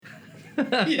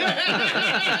And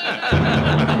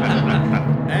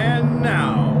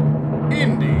now,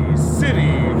 Indy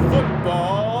City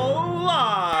Football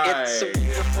Live. It's a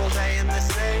beautiful day in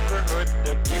this neighborhood,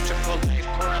 a beautiful day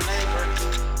for a neighbor.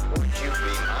 Would you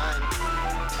be mine?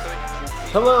 Could you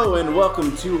be Hello and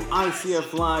welcome to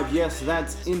ICF Live. Yes,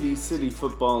 that's Indy City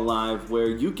Football Live, where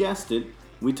you guessed it,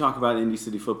 we talk about Indy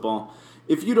City Football.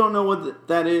 If you don't know what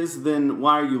that is, then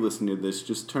why are you listening to this?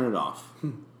 Just turn it off.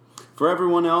 For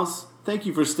everyone else, thank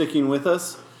you for sticking with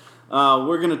us.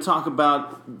 We're going to talk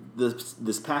about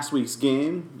this past week's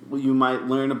game. You might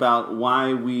learn about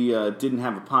why we didn't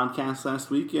have a podcast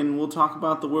last week, and we'll talk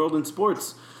about the world in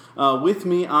sports. With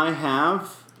me, I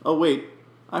have... Oh, wait.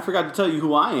 I forgot to tell you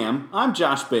who I am. I'm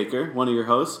Josh Baker, one of your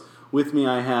hosts. With me,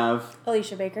 I have...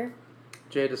 Alicia Baker.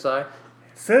 Jay Desai.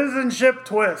 Citizenship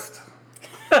twist.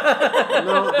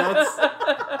 No, that's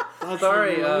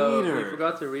Sorry, later. we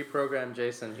forgot to reprogram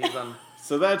Jason. He's on.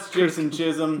 So that's Jason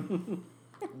Chisholm.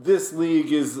 This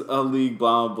league is a league,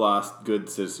 blah, blah, good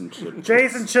citizenship.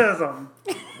 Jason Chisholm.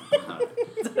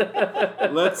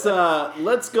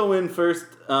 Let's go in first.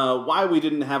 Why we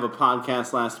didn't have a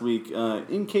podcast last week?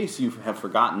 In case you have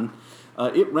forgotten,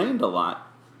 it rained a lot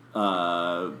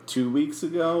 2 weeks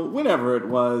ago. Whenever it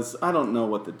was, I don't know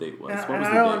what the date was. And, What and was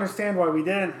I the don't date? understand why we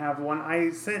didn't have one.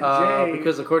 I sent Jay.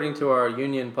 Because according to our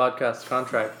union podcast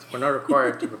contract, we're not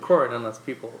required to record unless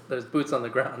there's boots on the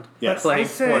ground. Yes. Playing I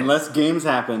said- sports. Unless games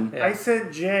happen. Yeah. I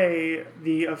sent Jay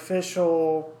the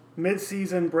official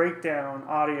mid-season breakdown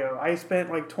audio. I spent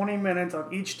like 20 minutes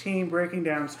on each team breaking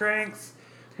down strengths,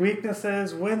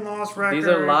 weaknesses, win-loss records.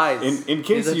 These are lies. In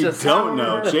case These are you just- don't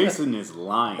know, Jason is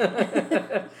lying.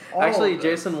 All Actually, of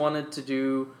them. Jason wanted to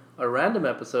do a random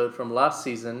episode from last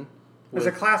season. As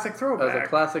a classic throwback. As a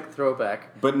classic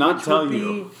throwback. But not which tell would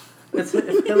you. be- It's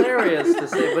hilarious to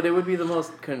say, but it would be the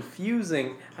most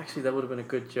confusing. Actually, that would have been a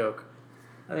good joke.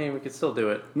 I mean, we could still do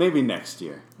it. Maybe next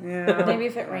year. Yeah. Maybe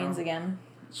if it rains again.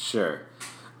 Sure.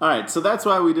 All right, so that's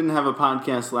why we didn't have a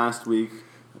podcast last week.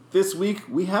 This week,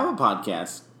 we have a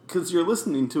podcast because you're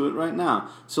listening to it right now.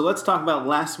 So let's talk about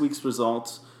last week's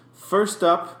results. First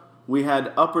up, we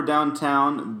had Upper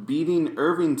Downtown beating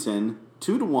Irvington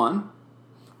 2-1.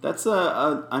 That's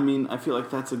I feel like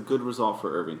that's a good result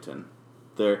for Irvington.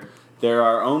 There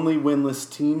are only winless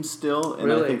teams still,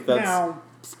 and I Really? think that's Now,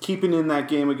 keeping in that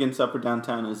game against Upper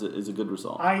Downtown is a good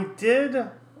result. I did.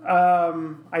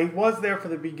 I was there for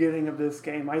the beginning of this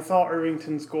game. I saw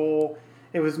Irvington's goal.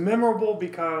 It was memorable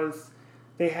because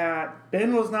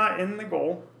Ben was not in the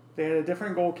goal. They had a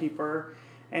different goalkeeper,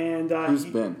 and Who's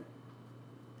Ben?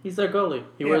 He's their goalie.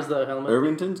 He Yeah. wears the helmet.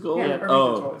 Irvington's goalie? Yeah, Irvington's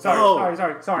oh. goalie. Sorry, oh.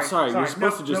 sorry. Sorry, you're supposed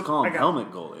Nope, to just nope, call I him got it.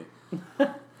 helmet goalie.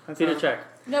 That's Peter not- check.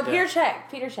 No, Peter Check.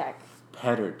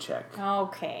 Petter check.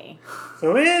 Okay.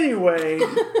 So anyway,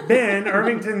 Ben,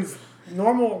 Irvington's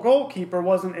normal goalkeeper,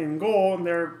 wasn't in goal, and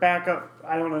their backup,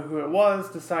 I don't know who it was,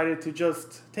 decided to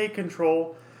just take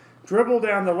control, dribble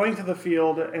down the length of the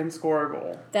field, and score a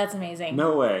goal. That's amazing.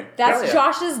 No way. That's Hell yeah.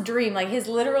 Josh's dream. Like, his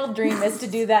literal dream is to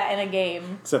do that in a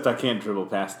game. Except I can't dribble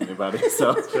past anybody,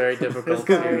 so. It's very difficult This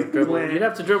guy to dribble. went- You'd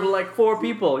have to dribble like 4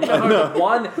 people. You know how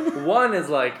one is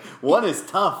like, One is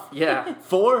tough. yeah.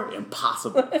 4,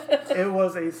 impossible. It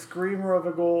was a screamer of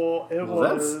a goal. It Well,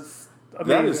 that's- was amazing.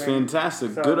 That is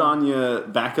fantastic. So- Good on you,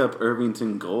 backup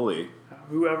Irvington goalie.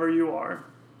 Whoever you are.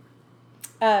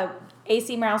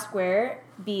 AC Morale Square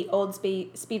beat Old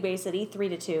Speedway City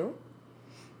 3-2.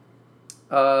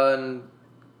 And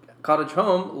Cottage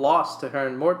Home lost to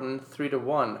Hearn Morton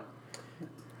 3-1.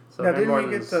 So Now, Hearn didn't we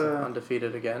Morton's get the-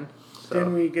 undefeated again. So.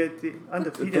 Didn't we get the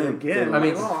undefeated They- again? they I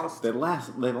mean- We lost. They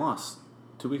lost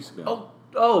 2 weeks ago.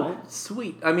 Oh, Right?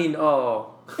 sweet. I mean,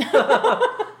 oh.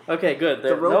 Okay, good.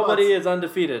 The robots- Nobody is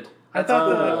undefeated. I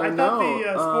thought no,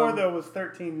 the score though was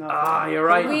 13-0. Ah, you're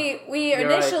right. We You're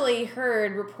initially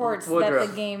heard reports that Woodruff.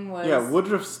 the game was... Yeah,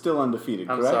 Woodruff's still undefeated,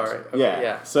 I'm correct? sorry. Okay,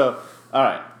 yeah. So, all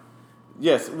right.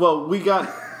 Yes, well, we got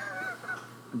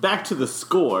back to the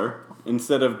score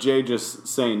instead of Jay just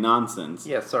saying nonsense.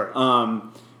 Yeah, sorry.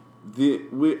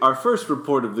 Our first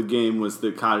report of the game was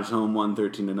that Cottage Home won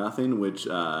 13-0, which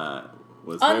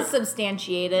was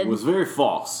unsubstantiated. was very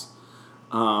false.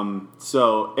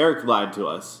 So Eric lied to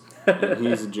us. And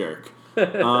he's a jerk.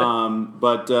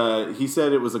 But he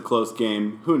said it was a close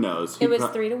game. Who knows? It was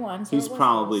 3-1. So He's it was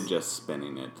probably close. just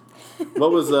spinning it. What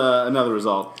was another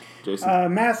result,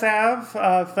 Jason? Mass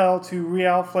Ave fell to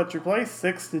Real Fletcher Place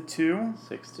 6-2.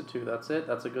 6-2. That's it.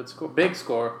 That's a good score. Big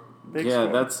score. Big Yeah,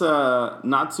 score. that's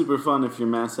not super fun if you're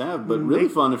Mass Ave, but really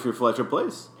fun if you're Fletcher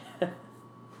Place.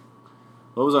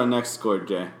 What was our next score,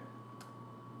 Jay?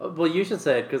 Well, you should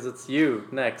say it because it's you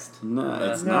next.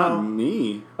 No, it's No. not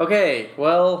me. Okay,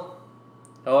 well,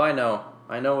 Oh, I know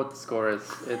what the score is.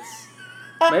 It's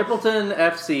Mapleton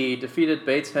FC defeated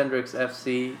Bates Hendricks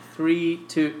FC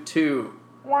 3-2.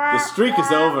 The streak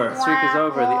is over. The streak is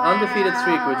over. The undefeated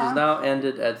streak, which is now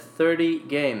ended at 30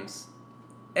 games,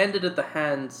 ended at the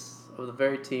hands of the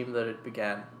very team that it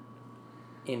began.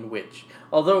 In which,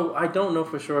 although I don't know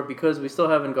for sure because we still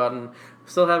haven't gotten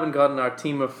our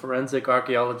team of forensic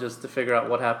archaeologists to figure out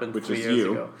what happened Which 3 is years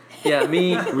you. ago. Yeah,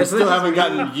 me. We still haven't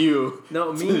gotten you.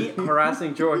 No, me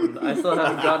harassing Jordan. I still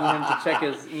haven't gotten him to check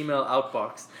his email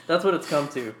outbox. That's what it's come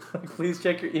to. Please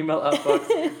check your email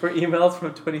outbox for emails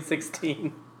from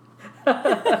 2016.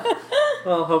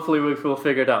 Well, hopefully we'll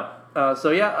figure it out.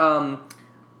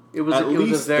 It was At a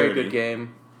least very 30. good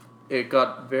game. It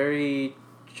got very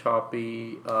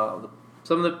choppy.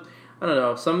 Some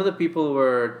of the people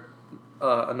were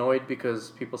annoyed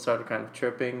because people started kind of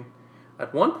chirping.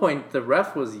 At one point, the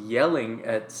ref was yelling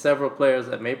at several players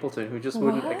at Mapleton who just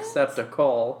wouldn't What? accept a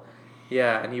call.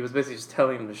 Yeah, and he was basically just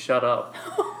telling them to shut up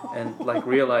and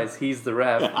realize he's the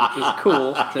ref, which is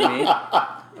cool to me.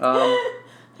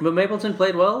 But Mapleton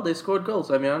played well. They scored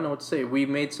goals. I mean, I don't know what to say. We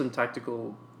made some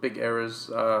tactical big errors.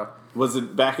 Was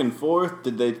it back and forth?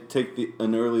 Did they take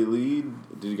an early lead?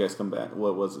 Did you guys come back?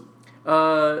 What was it?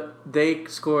 They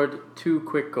scored 2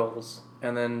 quick goals,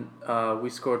 and then we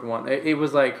scored 1. It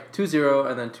was like 2-0,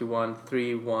 and then 2-1,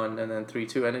 3-1, and then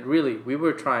 3-2. And we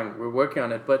were trying, we were working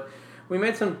on it, but we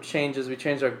made some changes. We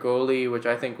changed our goalie, which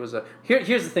I think was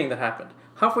Here's the thing that happened.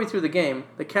 Halfway through the game,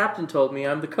 the captain told me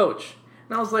I'm the coach.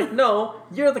 And I was like, no,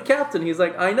 you're the captain. He's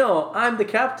like, I know, I'm the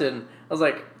captain. I was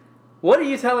like, what are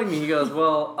you telling me? He goes,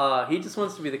 well, he just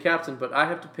wants to be the captain, but I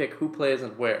have to pick who plays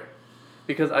and where.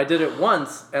 Because I did it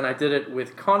once, and I did it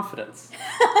with confidence.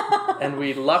 And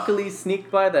we luckily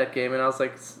sneaked by that game, and I was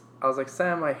like,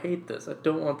 Sam, I hate this. I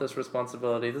don't want this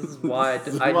responsibility. This is why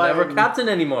I never captain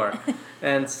anymore.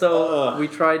 And so we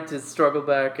tried to struggle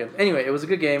back. And anyway, it was a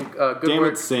good game. Good Damn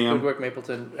work, it, Sam. Good work,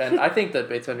 Mapleton. And I think that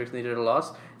Bates Hendricks needed a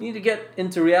loss. You need to get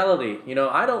into reality.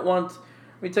 I don't want...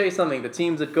 Let me tell you something. The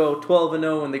teams that go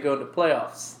 12-0 when they go into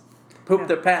playoffs poop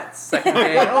their pants second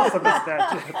I game. also missed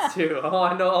that. Too. Oh,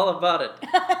 I know all about it.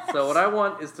 So what I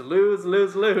want is to lose.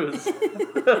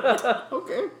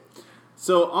 Okay.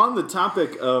 So on the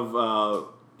topic of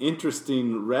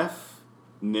interesting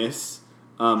refness,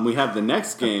 we have the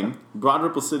next game, Broad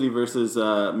Ripple City versus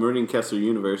Meridian Kessler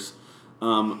Universe.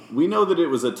 We know that it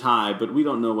was a tie, but we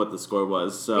don't know what the score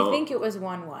was. So I think it was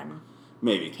 1-1.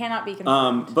 maybe. Cannot be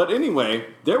confirmed. But anyway,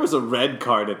 there was a red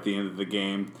card at the end of the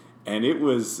game, and it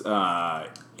was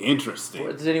interesting.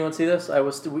 Did anyone see this?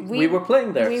 We were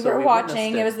playing there. We so were we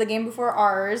watching. witnessed It was the game before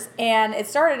ours, and it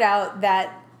started out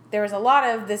that there was a lot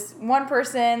of this one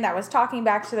person that was talking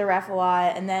back to the ref a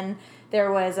lot, and then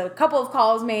there was a couple of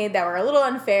calls made that were a little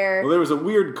unfair. Well, there was a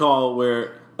weird call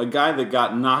where a guy that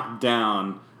got knocked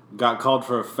down got called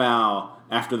for a foul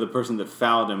after the person that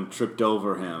fouled him tripped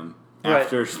over him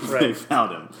after they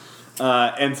fouled him.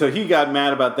 And so he got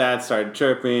mad about that, started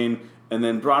chirping, and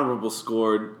then Broad Ripple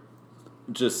scored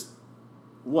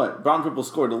Broad Ripple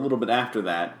scored a little bit after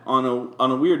that on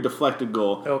a weird deflected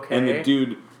goal. Okay. And the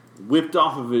dude whipped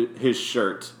off of his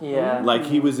shirt like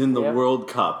he was in the World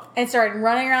Cup. And started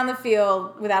running around the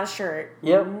field without a shirt.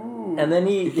 Yep. And then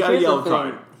he got a here's the yellow thing.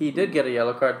 card. He did get a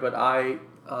yellow card, but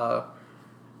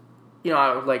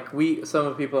some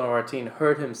of the people on our team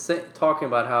heard him talking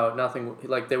about how nothing,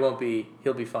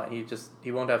 he'll be fine.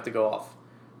 He won't have to go off.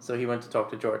 So he went to talk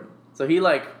to Jordan. So he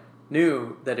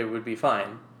knew that it would be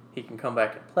fine. He can come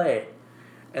back and play.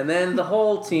 And then the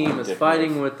whole team is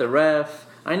fighting with the ref.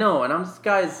 I know, and I'm just,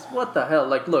 guys, what the hell?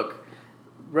 Look,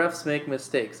 refs make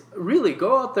mistakes. Really,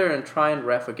 go out there and try and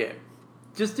ref a game.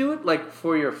 Just do it,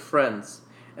 for your friends.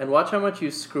 And watch how much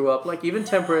you screw up. Even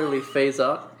temporarily phase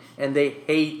out, and they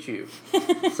hate you.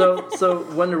 So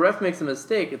when the ref makes a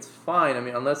mistake, it's fine. I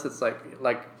mean, unless it's I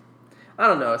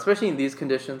don't know, especially in these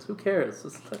conditions, who cares?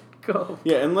 Just go.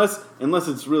 Yeah, unless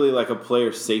it's really a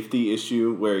player safety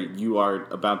issue where you are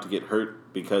about to get hurt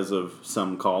because of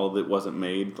some call that wasn't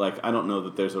made. I don't know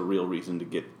that there's a real reason to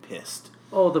get pissed.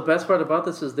 Oh, the best part about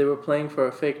this is they were playing for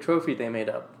a fake trophy they made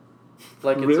up. It's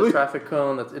Really? a traffic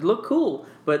cone. It looked cool,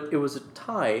 but it was a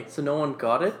tie, so no one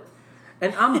got it.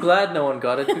 And I'm glad no one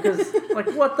got it because,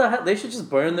 what the hell? They should just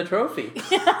burn the trophy.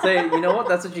 Say, you know what?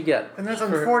 That's what you get. And that's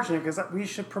unfortunate because we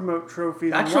should promote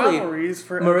trophies Actually, and rivalries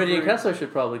for Meridian every... Kessler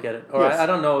should probably get it. Or Yes. I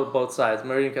don't know both sides.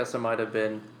 Meridian Kessler might have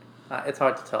been... it's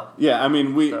hard to tell. Yeah, I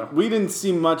mean, we So. didn't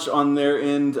see much on their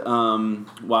end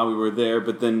while we were there,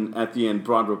 but then at the end,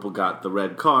 Broad Ripple got the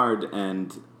red card,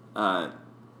 and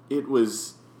it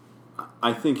was...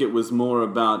 I think it was more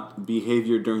about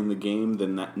behavior during the game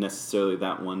than necessarily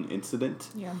that one incident.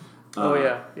 Yeah.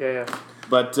 Yeah.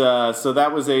 But so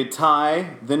that was a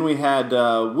tie. Then we had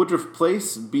Woodruff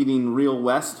Place beating Real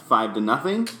West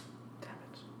 5-0.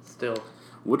 Still.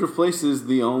 Woodruff Place is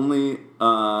the only.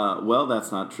 Well,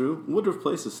 that's not true. Woodruff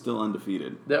Place is still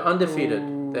undefeated. They're undefeated.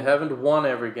 Ooh. They haven't won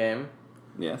every game,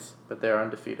 Yes, but they're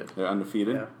undefeated. they're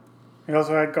undefeated. Yeah. We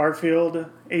also had Garfield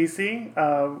AC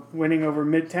winning over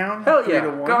Midtown. Hell yeah.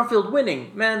 3-1. Garfield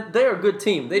winning. Man, they're a good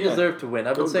team. They Yeah. deserve to win.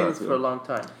 I've been Go saying this for a Garfield. long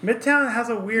time. Midtown has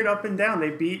a weird up and down.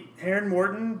 They beat Heron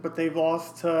Morton, but they've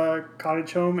lost to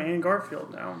Cottage Home and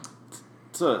Garfield now.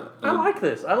 I like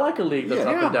this. I like a league that's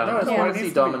Yeah. up and down. No, I it's just what want it to see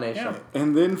needs to be. domination. Yeah.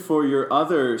 And then for your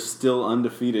other still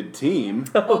undefeated team,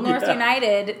 Old North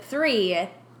United 3,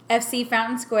 FC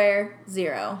Fountain Square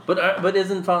 0. But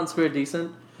isn't Fountain Square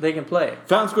decent? They can play.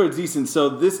 Fountain Square is decent. So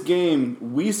this game,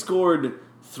 we scored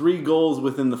 3 goals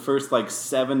within the first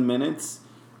 7 minutes,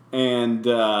 and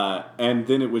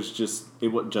then it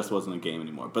just wasn't a game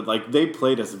anymore. But they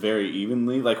played us very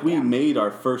evenly. We made our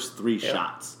first 3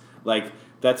 shots.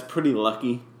 That's pretty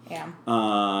lucky. Yeah.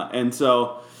 And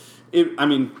so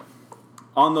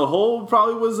on the whole,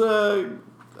 probably was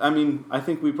I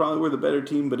think we probably were the better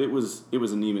team, but it was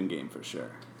an even game for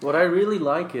sure. What I really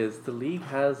like is the league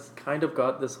has kind of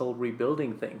got this whole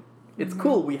rebuilding thing. It's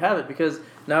cool we have it because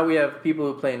now we have people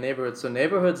who play in neighborhoods. So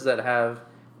neighborhoods that have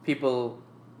people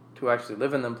who actually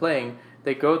live in them playing,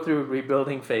 they go through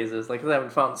rebuilding phases. Like that in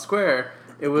Fountain Square,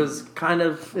 it was kind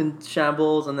of in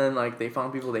shambles, and then they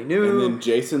found people they knew. And then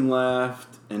Jason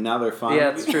left, and now they're fine.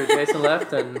 Yeah, it's true. Jason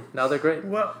left, and now they're great.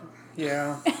 Well,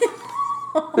 yeah.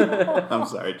 I'm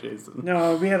sorry, Jason.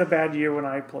 No, we had a bad year when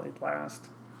I played last.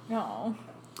 No.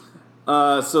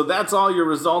 So that's all your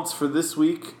results for this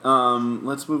week.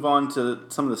 Let's move on to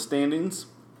some of the standings.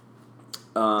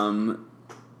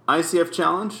 ICF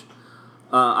Challenge.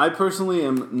 I personally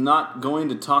am not going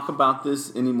to talk about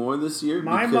this anymore this year.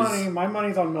 My because...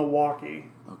 money's on Milwaukee.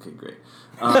 Okay, great.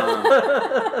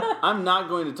 I'm not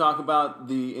going to talk about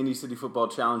the Indy City Football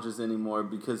Challenges anymore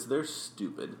because they're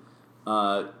stupid.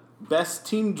 Best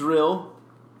team drill.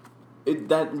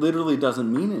 That literally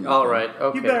doesn't mean anything. All right,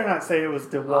 okay. You better not say it was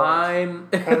DeWalt.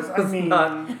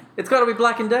 It's got to be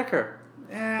Black and Decker.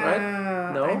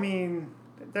 Right? No? I mean,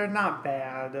 they're not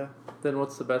bad. Then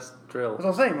what's the best drill? As I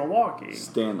was saying, Milwaukee.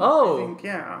 Stanley. Oh, I think,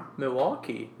 yeah.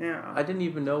 Milwaukee. Yeah. I didn't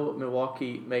even know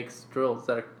Milwaukee makes drills. Is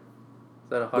that a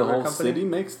The hardware whole company? city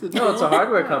makes the No, it's a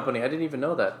hardware company. I didn't even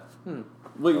know that.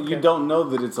 Well, Okay. you don't know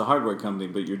that it's a hardware company,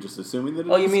 but you're just assuming that it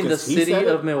is. Oh, you mean the 'cause he city said it?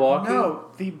 of Milwaukee? No,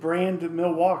 the brand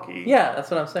Milwaukee. Yeah, that's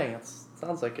what I'm saying. It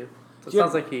sounds like it. It Yeah.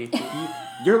 sounds like he.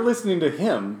 You're listening to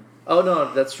him. Oh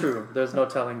no, that's true. There's no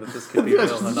telling that this could be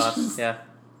real or not. Yeah.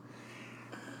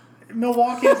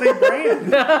 Milwaukee is a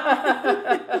brand.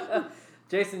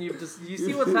 Jason, you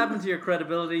see what's happened to your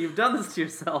credibility. You've done this to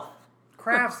yourself.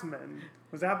 Craftsman.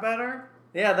 Was that better?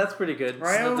 Yeah, that's pretty good.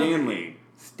 Right? Stanley.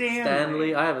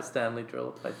 Stanley. I have a Stanley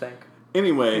drill, I think.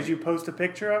 Anyway, Did you post a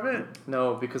picture of it?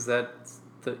 No, because that's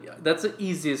the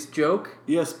easiest joke.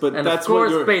 yes, but And that's of course,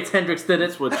 what you're. Bates Hendricks did it.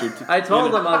 That's what you're. I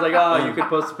told them, I was like, oh, you could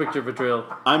post a picture of a drill.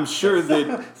 I'm sure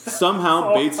that somehow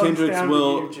All Bates comes Hendricks down to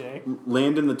will you, Jay.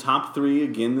 land in the top 3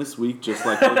 again this week, just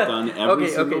like they've done every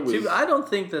single week. I don't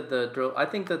think that the drill. I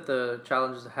think that the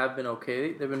challenges have been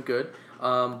okay. They've been good.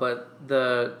 But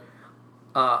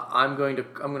I'm going to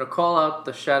call out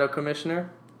the shadow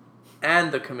commissioner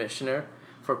and the commissioner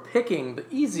for picking the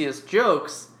easiest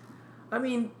jokes. I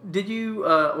mean, did you?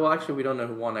 Well, actually, we don't know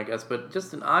who won, I guess, but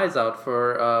just an eyes out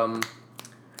for.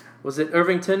 Was it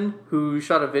Irvington who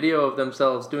shot a video of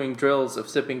themselves doing drills of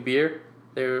sipping beer?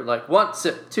 They were like 1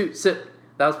 sip, 2 sip.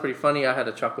 That was pretty funny. I had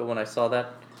a chuckle when I saw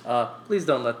that. Please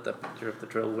don't let the picture of the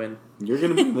drill win. You're going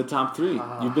to be in the top 3.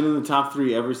 You've been in the top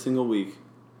 3 every single week.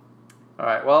 All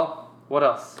right. Well, what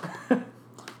else?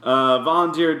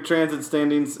 Volunteer transit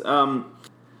standings.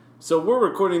 So we're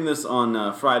recording this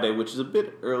on Friday, which is a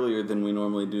bit earlier than we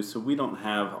normally do, so we don't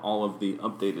have all of the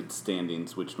updated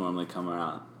standings, which normally come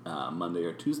out Monday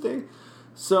or Tuesday.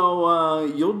 So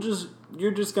you're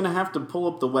just gonna have to pull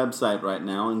up the website right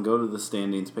now and go to the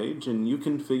standings page, and you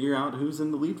can figure out who's in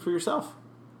the lead for yourself.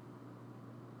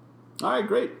 All right,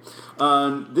 great.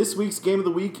 This week's game of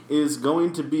the week is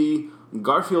going to be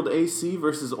Garfield AC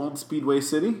versus Old Speedway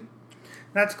City.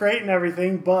 That's great and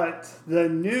everything, but the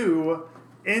new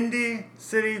Indy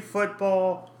City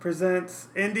Football presents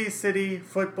Indy City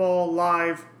Football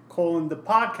Live, the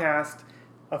podcast,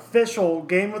 official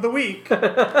game of the week.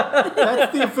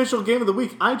 That's the official game of the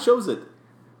week. I chose it.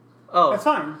 Oh, That's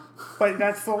fine, but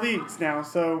that's the leagues now,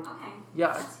 so Okay.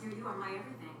 Yeah. Let's hear you on my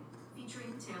everything.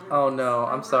 Featuring Taylor Oh no,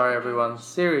 I'm sorry everyone.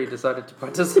 Siri decided to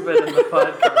participate in the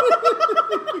podcast.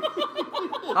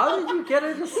 How did you get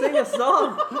her to sing a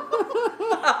song?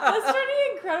 That's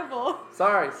pretty incredible.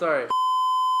 Sorry.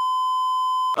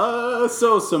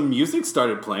 So some music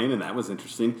started playing, and that was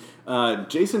interesting.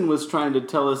 Jason was trying to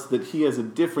tell us that he has a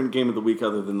different game of the week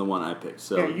other than the one I picked.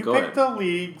 So Yeah, you go picked ahead. the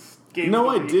league's game No,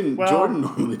 of the I week. didn't. Well, Jordan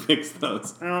normally picks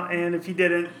those. and if you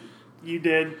didn't, you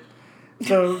did.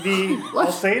 So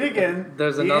I'll say it again.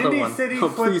 There's the another Indy one. City Oh,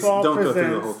 please Football don't go presents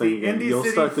through the whole thing again. Indy You'll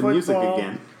City start the music Football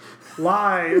again.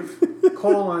 Live,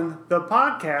 the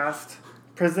podcast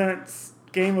presents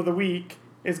game of the week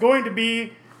is going to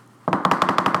be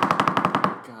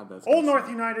God, that's Old good. North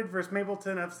United versus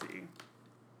Mapleton FC.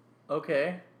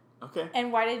 Okay. Okay.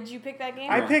 And why did you pick that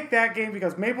game? I picked that game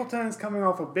because Mapleton is coming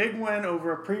off a big win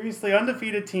over a previously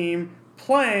undefeated team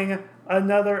playing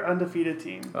another undefeated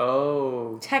team.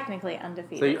 Oh. Technically So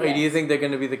undefeated. do you think they're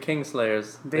going to be the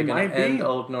Kingslayers? They They're going might to end be.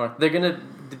 Old North. They're going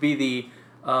to be the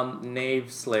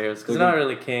Knave Slayers because They're they're not gonna-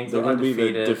 really kings. They're They're going to be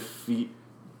the undefeated. defeaters.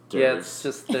 Yeah, it's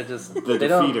just they're just the they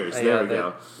don't- defeaters. yeah, There we they-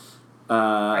 go.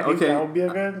 I think Okay. that would be a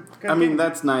good I mean, game.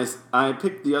 that's nice. I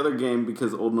picked the other game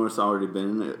because Old North's already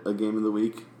been a game of the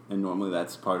week, and normally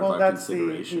that's part of our that's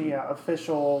consideration. the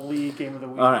official league game of the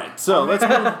week. All right, so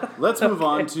let's move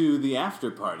on to the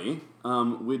after party,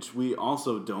 which we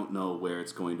also don't know where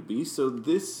it's going to be. So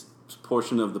this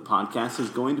portion of the podcast is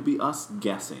going to be us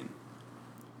guessing.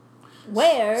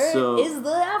 Where is So-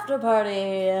 the after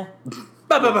party?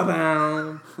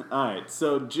 Ba-ba-ba-bam. All right,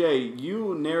 so Jay,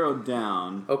 you narrowed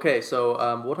down. Okay,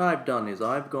 so what I've done is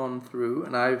I've gone through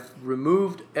and I've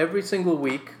removed every single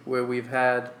week where we've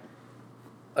had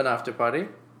an after party,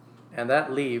 and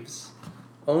that leaves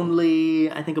only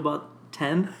I think about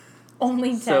 10.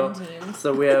 Only 10 teams.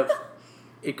 So we have,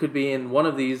 it could be in one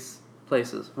of these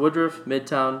places: Woodruff,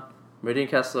 Midtown, Meridian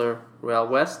Kessler, Royale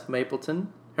West,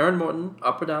 Mapleton, Heron Morton,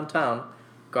 Upper Downtown,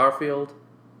 Garfield,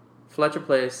 Fletcher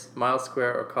Place, Miles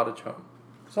Square, or Cottage Home.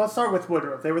 So let's start with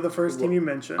Woodruff. They were the first team you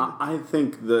mentioned. I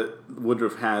think that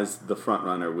Woodruff has the front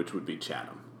runner, which would be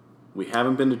Chatham. We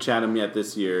haven't been to Chatham yet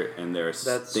this year, and they're a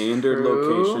That's standard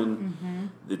true.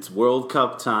 location. It's World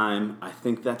Cup time. I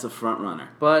think that's a front runner.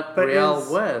 But But Royale is-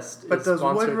 West but is does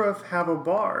sponsored. Woodruff have a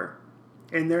bar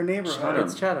in their neighborhood?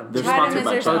 It's Chatham. They're Chatham sponsored is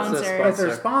by their Chatham. sponsor. It's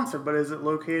their sponsor, but is it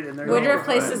located in their Woodruff neighborhood?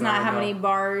 Place does not have no. any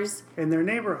bars. In their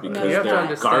neighborhood. Because you have to they're a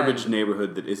understand garbage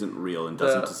neighborhood that isn't real and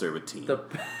doesn't the- deserve a team.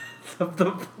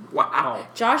 Wow.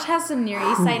 Josh has some Near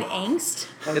East Side angst,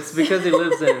 It's because he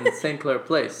lives in St. Clair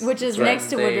Place. which is And next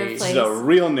to they- Woodruff Place. It's a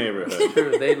real neighborhood.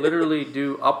 True, they literally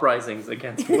do uprisings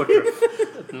against Woodruff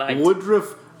at night.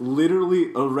 Woodruff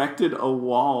literally erected a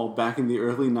wall back in the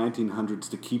early 1900s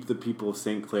to keep the people of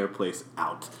St. Clair Place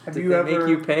out. Have Did you they ever make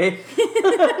you pay?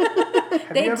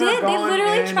 have They you ever did. They gone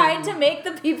literally in tried and- to make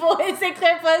the people in St.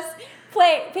 Clair Plus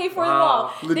pay for the Wow.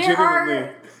 wall. There are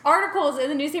Legitimately. articles in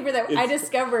the newspaper that I It's-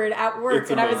 discovered at work,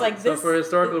 it's and I was amazing. like, So "This." for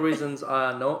historical reasons,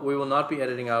 no, we will not be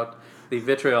editing out the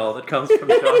vitriol that comes from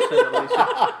Josh and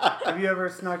Alicia. Have you ever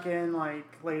snuck in like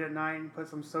late at night and put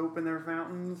some soap in their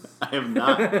fountains? I have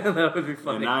not, That would be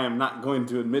funny. and I am not going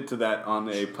to admit to that on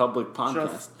a public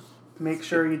podcast. Just make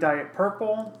sure you dye it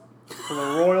purple. So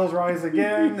the Royals rise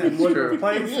again, and Woodruff True.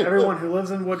 Place. Everyone who lives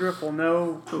in Woodruff will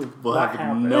know. We'll What have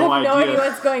happened? no We'll have no idea idea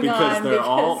what's going because on they're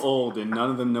all because- old and none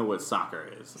of them know what soccer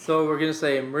is. So we're gonna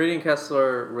say Meridian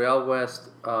Kessler, Royale West,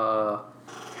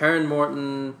 Heron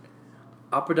Morton,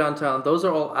 Upper Downtown. Those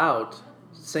are all out.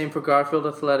 Same for Garfield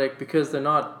Athletic because they're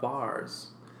not bars.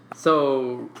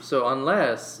 So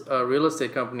unless a real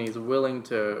estate company is willing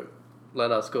to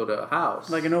let us go to a house,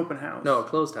 Like an open house. no, a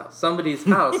closed house, somebody's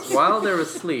house while they're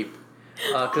asleep,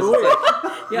 because it's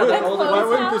like yeah, they're older. Why closed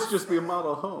wouldn't house? this just be a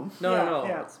model home? No, Yeah, no,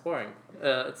 yeah. it's boring.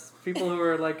 It's people who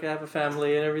are like have a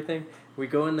family and everything. We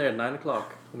go in there at 9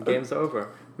 o'clock when the game's over.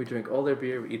 We drink all their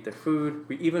beer. We eat their food.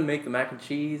 We even make the mac and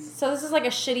cheese. So this is like a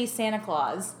shitty Santa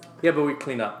Claus. Yeah, but we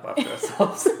clean up after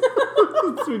ourselves.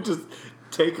 We just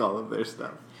take all of their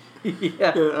stuff. yeah.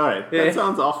 Yeah, all right, Yeah. that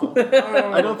sounds awful.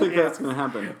 I don't think that's going to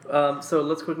happen. So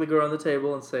let's quickly go around the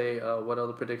table and say what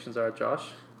other predictions are, Josh.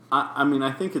 I mean,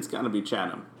 I think it's got to be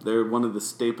Chatham. They're one of the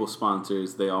staple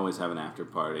sponsors. They always have an after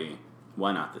party.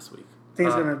 Why not this week? I think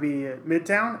it's going to be at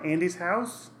Midtown, Andy's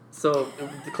house. So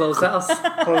the closed house.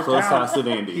 Closed Close house. house at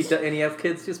Andy's. And you have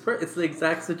kids just it's the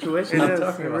exact situation It I'm is,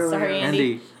 talking it about. really Sorry, is.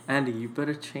 Andy. Andy, you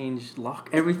better lock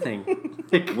everything.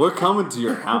 We're coming to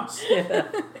your house.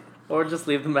 Or just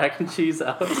leave the mac and cheese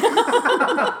out.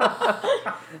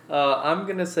 I'm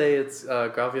gonna say it's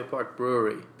Garfield Park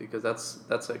Brewery because that's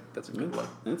a good one.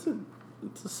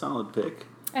 It's a solid pick.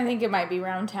 I think it might be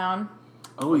Round Town.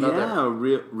 Oh Another.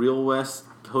 yeah, Real West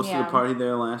hosted Yeah. a party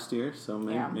there last year, so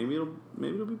Yeah. maybe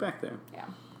it'll be back there. Yeah.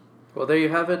 Well, there you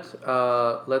have it.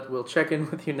 We'll check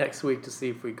in with you next week to see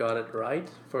if we got it right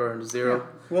for zero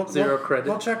credit.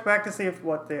 We'll check back to see if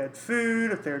they had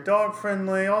food, if they're dog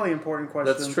friendly, all the important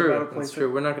questions. That's true. About a place That's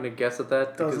true. We're not going to guess at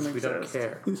that because doesn't we don't exist.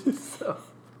 care. So.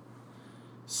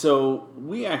 So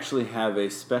we actually have a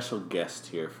special guest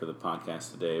here for the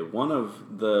podcast today. One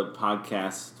of the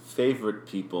podcast's favorite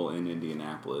people in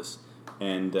Indianapolis,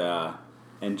 and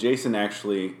Jason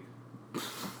actually.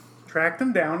 Tracked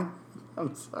him down.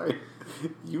 I'm sorry,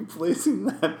 you placing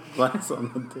that glass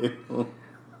on the table.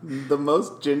 The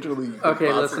most gingerly. you could Okay,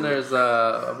 possibly- listeners,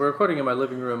 we're recording in my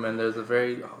living room, and there's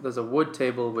a wood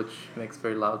table which makes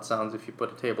very loud sounds if you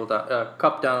put a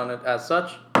cup down on it as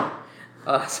such.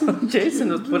 So Jason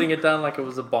was putting it down like it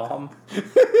was a bomb.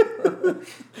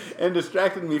 And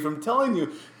distracted me from telling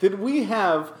you that we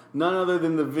have none other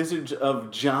than the visage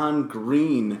of John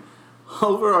Green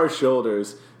over our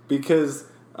shoulders because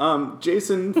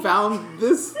Jason found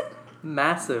this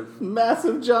Massive.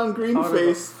 massive John Green Part of a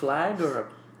face. flag or a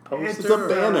poster? It's a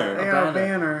banner. A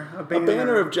banner. A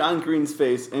banner of John Green's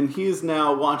face, and he is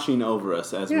now watching over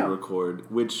us as we Yeah. record,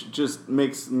 which just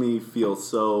makes me feel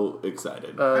so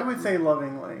excited. I would say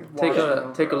lovingly. Take watching a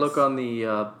over look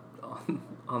us.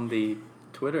 on the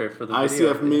Twitter for the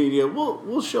video. ICF Media,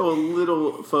 we'll show a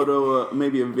little photo,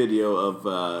 maybe a video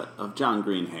of John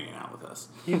Green hanging out with us.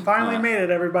 You finally made it,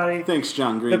 everybody. Thanks,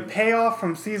 John The Green. payoff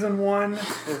from season 1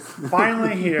 is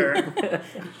finally here.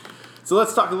 So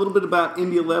let's talk a little bit about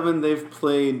Indy 11. They've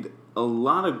played a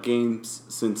lot of games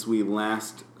since we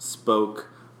last spoke.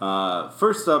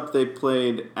 First up, they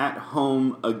played at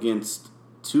home against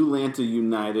Tulanta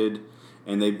United,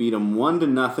 and they beat them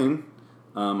 1-0.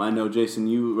 I know, Jason,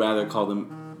 you rather call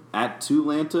them at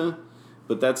Tulanta,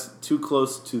 but that's too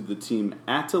close to the team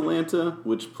Atalanta,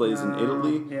 which plays in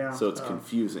Italy, yeah. so it's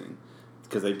confusing.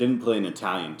 Because they didn't play an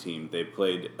Italian team. They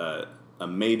played a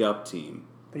made-up team.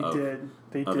 They of- did.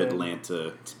 They of did.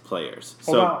 Atlanta players.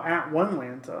 What about at one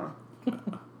Atlanta?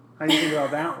 How do you think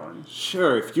about that one?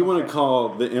 Sure, if you want Okay. to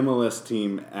call the MLS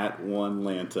team at one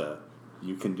Atlanta,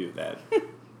 you can do that.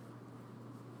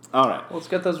 All right. Let's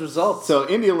get those results. So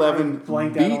Indy 11 I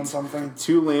blanked out on beat something.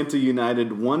 Tulanta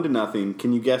United 1-0.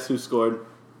 Can you guess who scored?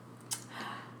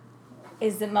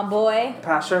 Is it my boy?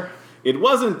 Pasher. It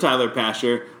wasn't Tyler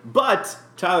Pasher, but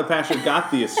Tyler Pasher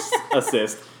got the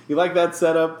assist. You like that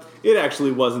setup? It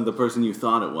actually wasn't the person you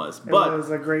thought it was, but It was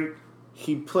a great.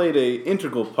 he played a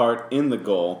integral part in the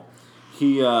goal.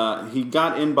 He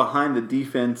got in behind the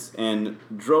defense and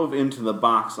drove into the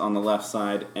box on the left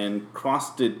side and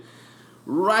crossed it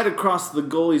right across the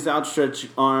goalie's outstretched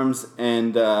arms.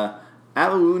 And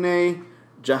Alaoune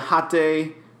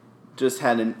Jahate just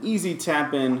had an easy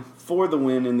tap in for the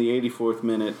win in the 84th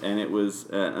minute, and it was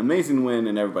an amazing win,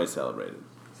 and everybody celebrated.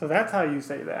 So that's how you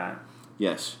say that.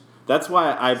 Yes. That's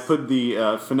why I put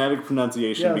the phonetic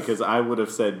pronunciation, Yes. because I would have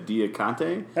said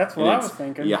Diakate. That's what and I it's was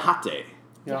thinking. Yahate.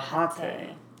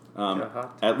 Yahate. Yahate.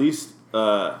 At least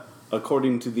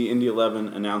according to the Indy 11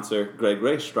 announcer, Greg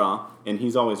Raystraw, and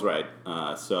he's always right,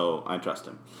 so I trust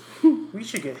him. We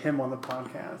should get him on the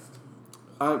podcast.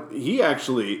 He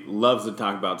actually loves to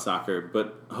talk about soccer,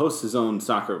 but hosts his own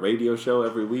soccer radio show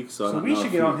every week, so I So don't we know should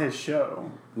if get on his show.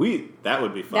 That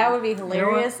would be fun. That would be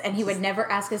hilarious, and he would never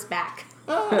ask us back.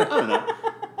 I don't know.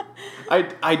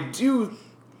 I do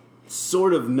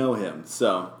sort of know him,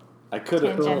 so I could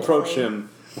Tangentially. approach him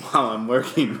while I'm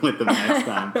working with him next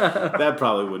time. That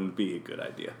probably wouldn't be a good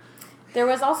idea. There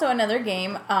was also another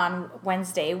game on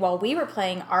Wednesday. While we were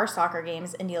playing our soccer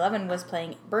games, Indy 11 was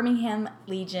playing Birmingham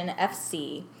Legion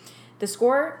FC. The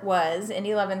score was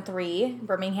Indy 11 3,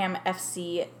 Birmingham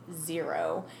FC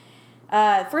 0.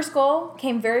 First goal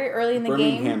came very early in the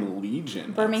game. Birmingham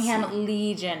Legion. Birmingham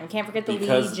Legion. We can't forget the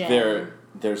Because Legion.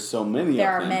 there's so many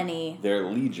There of are them. many. They're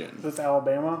Legion. Is this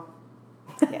Alabama?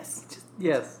 Yes.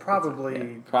 Yes.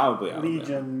 Probably Probably Alabama.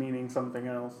 Legion meaning something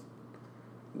else.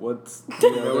 What's the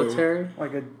other- Military.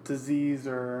 Like a disease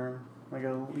or like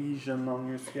a lesion on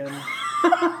your skin.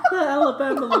 The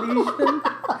Alabama Legion.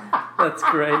 That's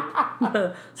great.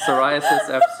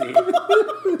 Psoriasis FC.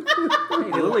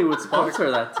 Hey, Lily would sponsor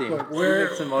that team. Look, We we're-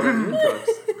 make some autoimmune drugs.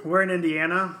 We're in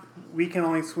Indiana. We can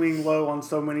only swing low on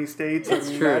so many states. It's I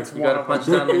mean, true. That's You one gotta of punch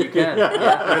them. down when you can.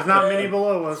 Yeah, There's not many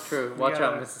below us. true. We Watch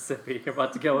gotta- out, Mississippi. You're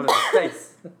about to go into the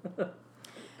face.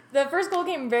 The first goal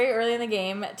came very early in the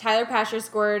game. Tyler Pasher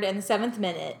scored in the 7th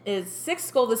minute. His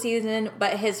 6th goal of the season,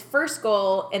 but his first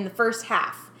goal in the first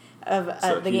half of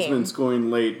So the he's game. been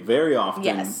scoring late very often.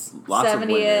 Yes. Lots 70th, of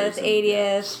winners.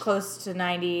 80th, close to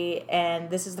 90, and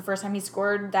this is the first time he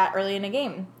scored that early in a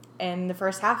game in the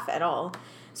first half at all.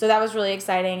 So that was really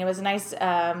exciting. It was a nice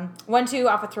 1-2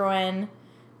 off a throw-in.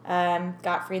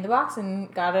 Got free in the box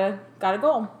and got a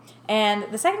goal. And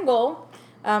the second goal,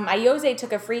 Ayoze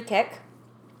took a free kick.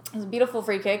 It was a beautiful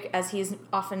free kick, as he's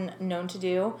often known to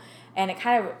do. And it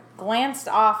kind of glanced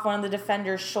off one of the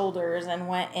defender's shoulders and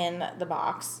went in the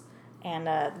box and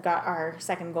got our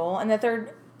second goal. And the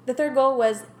third goal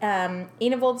was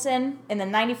Enevoldsen in the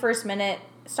 91st minute,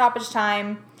 stoppage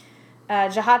time.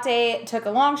 Jahate took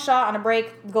a long shot on a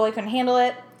break. The goalie couldn't handle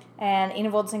it. And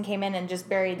Enevoldsen came in and just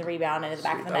buried the rebound into the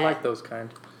back of the net. I like those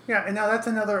kind. Yeah, and now that's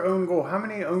another own goal. How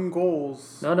many own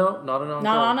goals? No, not an own goal.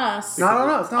 Not on us. Not on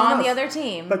us. Not on us. the other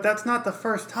team. But that's not the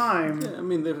first time. Yeah, I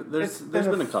mean, there's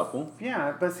been a couple.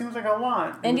 Yeah, but it seems like a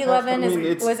lot. Indy in the past 11 couple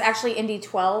weeks. was actually Indy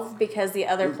 12 because the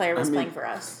other player was playing for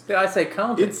us. Yeah, I say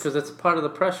count it It's- because it's part of the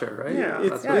pressure, right? Yeah,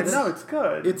 It's- it's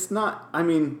good. It's not. I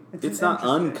mean, it's not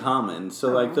interesting. uncommon. So,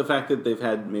 like the fact that they've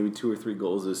had maybe 2 or 3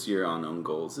 goals this year on own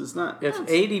goals is not. If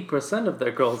 80% of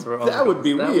their goals were own That would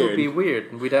be goals, That weird. would be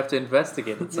weird. We'd have to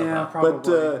investigate it somehow. Yeah,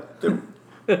 probably.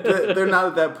 They're not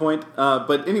at that point.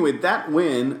 But anyway, that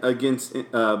win against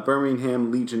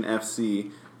Birmingham Legion FC,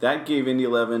 that gave Indy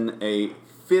 11 a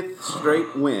 5th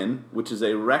straight win, which is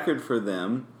a record for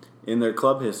them in their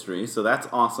club history. So that's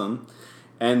awesome.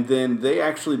 And then they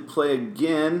actually play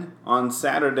again on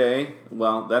Saturday.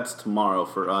 Well, that's tomorrow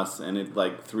for us, and it's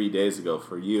like 3 days ago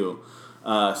for you.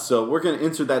 So we're going to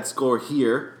insert that score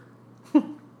here.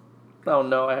 Oh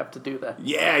no, I have to do that.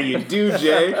 Yeah, you do,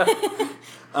 Jay.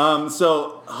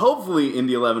 So hopefully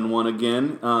Indy 11 won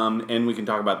again, and we can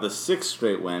talk about the 6th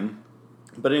straight win.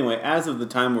 But anyway, as of the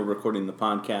time we're recording the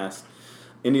podcast,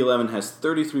 Indy 11 has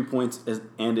 33 points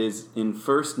and is in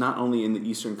first not only in the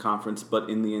Eastern Conference but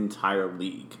in the entire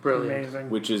league, Brilliant. Amazing.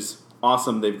 which is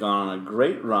awesome. They've gone on a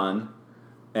great run,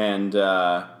 and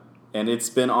it's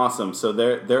been awesome. So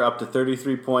they're up to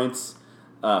 33 points.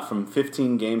 From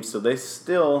 15 games, so they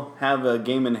still have a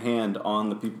game in hand on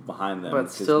the people behind them. But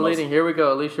 'cause still most- leading. Here we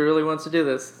go. Alicia really wants to do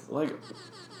this. Like,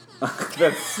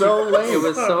 that's so lame. It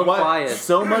was so Why- quiet.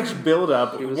 So much build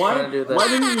up. He was Why, trying to do that. why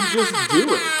didn't you just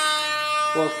do it?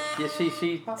 Well, yeah,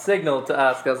 she signaled to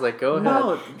ask. I was like, go ahead.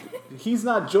 No, he's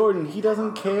not Jordan. He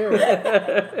doesn't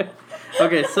care.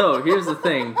 Okay, so here's the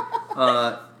thing.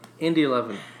 Indy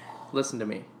 11, listen to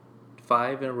me.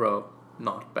 5 in a row,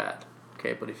 not bad.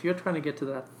 Okay, but if you're trying to get to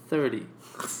that 30,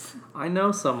 I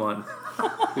know someone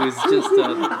who's just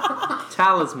a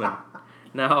talisman.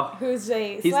 Now, Who's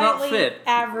a he's not slightly fit.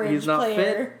 average He's not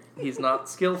player. fit. He's not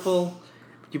skillful.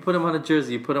 You put him on a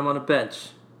jersey, you put him on a bench,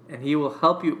 and he will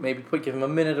help you. Maybe give him a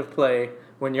minute of play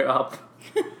when you're up.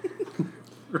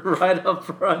 Right up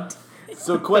front.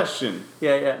 So, question.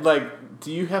 Yeah. Like,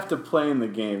 do you have to play in the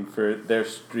game for their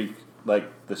streak,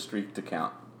 like, the streak to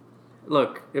count?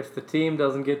 Look, if the team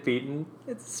doesn't get beaten,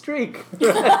 it's a streak.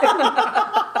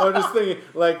 I'm just thinking,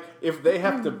 like, if they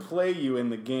have to play you in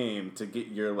the game to get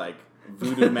your, like,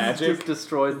 voodoo It magic, just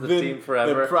destroys the then team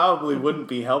forever. it probably wouldn't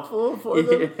be helpful for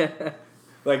them. Yeah.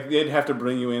 Like, they'd have to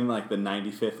bring you in, like, the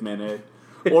 95th minute,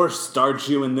 or start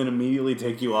you and then immediately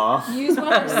take you off. Use one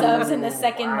of our subs in the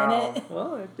second minute.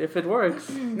 Well, if it works.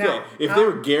 Yeah, if they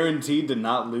were guaranteed to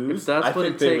not lose, If that's I what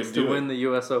think it they takes would to do win it. the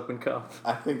U.S. Open Cup.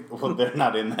 I think, well, they're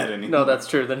not in that anymore. No, that's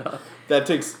true. They're not. That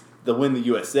takes the win the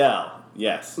USL,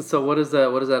 yes. So what does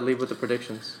that leave with the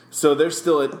predictions? So they're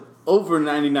still at over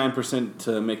 99%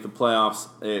 to make the playoffs.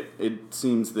 It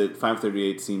seems that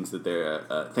 538 seems that they're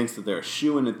thinks that they're a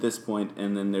shoo-in at this point,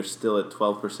 and then they're still at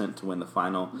 12% to win the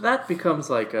final. That becomes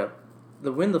like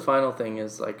the win the final thing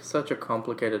is like such a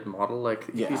complicated model. Like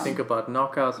if you Yes. think about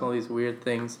knockouts and all these weird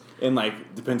things. And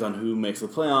like depends on who makes the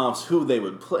playoffs, who they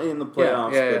would play in the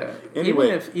playoffs. Yeah. But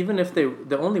anyway, Even if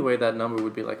the only way that number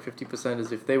would be like 50%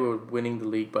 is if they were winning the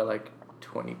league by like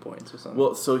 20 points or something.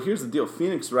 well, so here's the deal.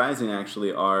 Phoenix Rising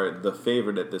actually are the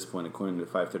favorite at this point, according to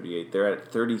 538. They're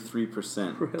at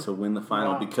 33% to win the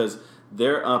final Wow. because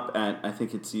they're up at, I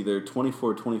think it's either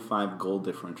 24-25 goal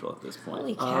differential at this point.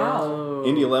 Holy cow. Oh.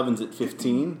 Indy 11's at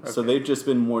 15, so they've just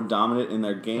been more dominant in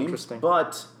their games. Interesting.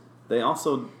 But they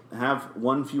also have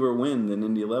one fewer win than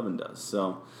Indy 11 does.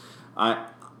 So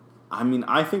I mean,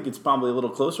 I think it's probably a little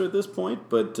closer at this point,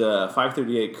 but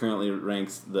 538 currently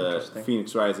ranks the Interesting.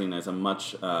 Phoenix Rising as a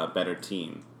much better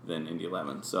team than Indy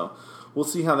 11. So we'll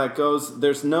see how that goes.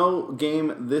 There's no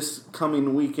game this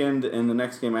coming weekend, and the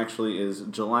next game actually is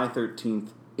July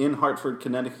 13th in Hartford,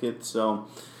 Connecticut. So,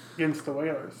 Against the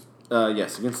Whalers.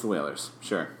 yes, against the Whalers,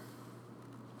 sure.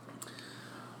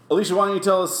 Alicia, why don't you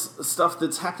tell us stuff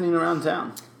that's happening around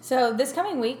town? So this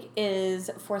coming week is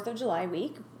 4th of July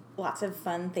week. Lots of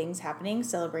fun things happening,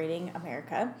 celebrating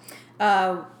America.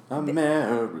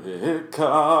 America.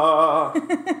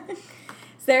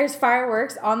 There's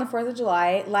fireworks on the 4th of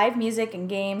July, live music and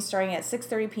games starting at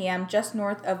 6:30 p.m. just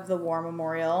north of the War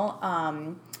Memorial.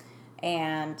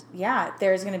 And yeah,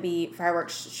 there's going to be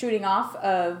fireworks shooting off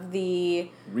of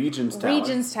the Regent's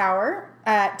Tower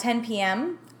at 10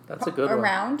 p.m. That's a good one.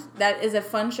 around. That is a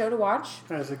fun show to watch.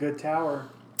 That is a good tower.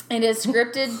 It is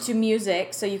scripted to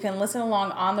music, so you can listen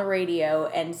along on the radio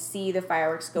and see the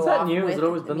fireworks go Is that off new? with Has it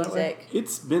always the been that way? music.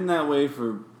 It's been that way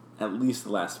for at least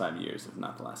the last 5 years, if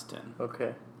not the last 10.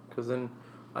 Okay, because then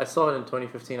I saw it in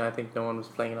 2015. I think no one was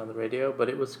playing it on the radio, but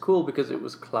it was cool because it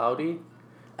was cloudy,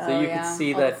 so Oh, you yeah. could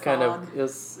see All that the kind fog. of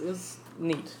is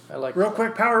neat. I like Real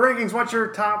quick, power rankings. What's your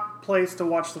top place to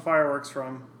watch the fireworks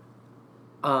from?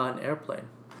 an airplane.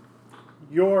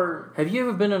 Your Have you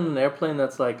ever been in an airplane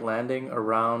that's like landing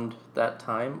around that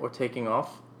time or taking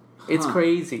off? It's Huh.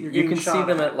 crazy. You're You getting can see shot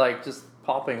them at. at like just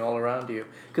popping all around you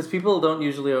because people don't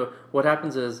usually. What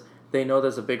happens is they know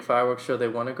there's a big fireworks show they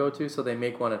want to go to, so they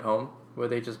make one at home where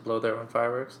they just blow their own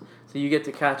fireworks. So you get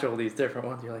to catch all these different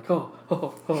ones. You're like, oh.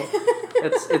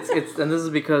 It's and this is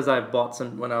because I bought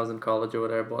some when I was in college or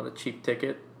whatever. I bought a cheap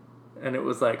ticket, and it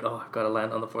was like, oh, I've got to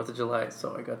land on the 4th of July,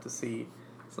 so I got to see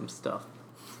some stuff.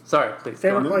 Sorry, please. Go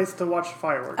favorite on. place to watch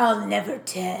fireworks? I'll never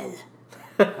tell.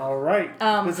 All right.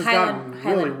 This has gotten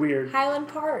really weird. Highland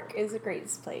Park is a great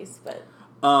place, but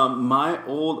My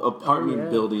old apartment Oh, yeah.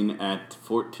 building at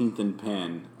 14th and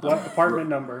Penn. What apartment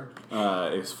number?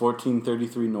 It's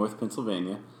 1433 North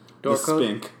Pennsylvania. Door the code?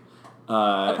 Spink.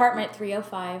 apartment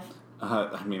 305.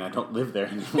 I mean, I don't live there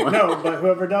anymore. No, but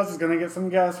whoever does is going to get some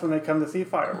guests when they come to see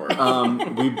fireworks.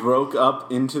 We broke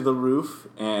up into the roof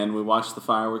and we watched the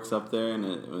fireworks up there, and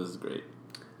it was great.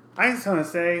 I just want to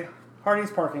say,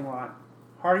 Hardy's parking lot.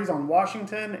 Hardy's on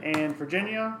Washington and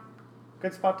Virginia.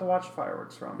 Good spot to watch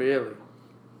fireworks from. Really?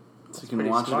 So you can pretty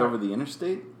watch smart. it over the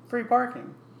interstate. Free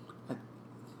parking.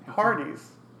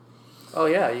 Hardy's. Oh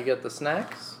yeah, you get the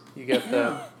snacks. You get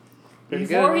the. Pretty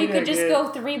Easy. good. Or you to could just get- go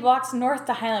 3 blocks north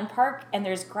to Highland Park and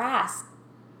there's grass.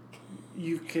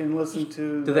 You can listen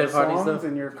to Do the they have Hardee's, songs though?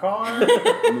 in your car.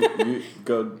 You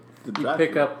go the You drive.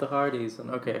 pick up the Hardee's and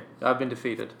okay, I've been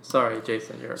defeated. Sorry,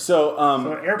 Jason, you're. So,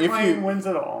 So if airplane you wins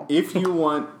it all. if you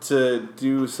want to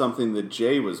do something that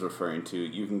Jay was referring to,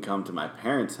 you can come to my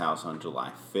parents' house on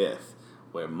July 5th,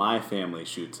 where my family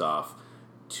shoots off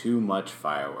too much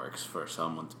fireworks for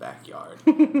someone's backyard.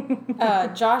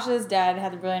 Josh's dad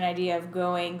had the brilliant idea of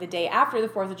going the day after the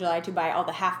 4th of July to buy all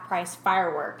the half-price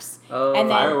fireworks. Oh. and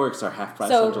then, Fireworks are half price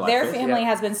so on July their 5th. family yeah.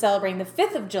 has been celebrating the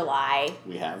 5th of July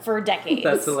We have. for decades.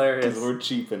 That's hilarious. Because we're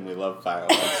cheap and we love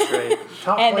fireworks. Great.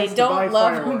 Top And place they to buy don't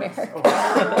love fireworks. America.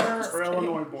 Ohio border or kidding.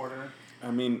 Illinois border. I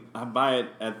mean, I buy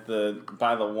it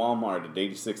by the Walmart at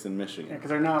 86 in Yeah, Michigan. because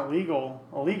they're not illegal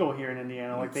here in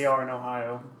Indiana like they are in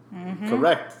Ohio.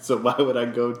 Correct. So why would I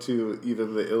go to either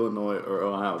the Illinois or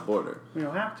Ohio border? We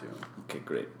don't have to. Okay,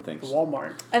 great. Thanks. The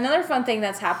Walmart. Another fun thing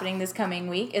that's happening this coming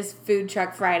week is Food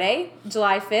Truck Friday,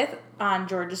 July 5th on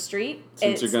Georgia Street.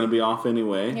 Since you're going to be off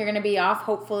anyway. You're going to be off,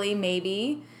 hopefully,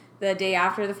 maybe, the day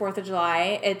after the 4th of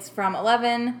July. It's from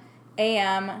 11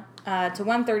 a.m. To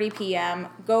 1:30 p.m.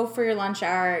 Go for your lunch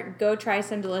hour. Go try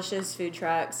some delicious food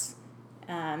trucks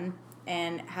and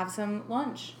have some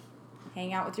lunch.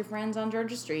 Hang out with your friends on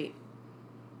Georgia Street.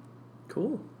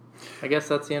 Cool. I guess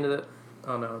that's the end of it.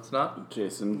 Oh no, it's not.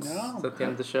 Jason, No. Is that the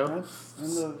end of the show? That's the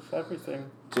end of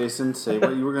everything. Jason, say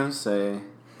what you were going to say.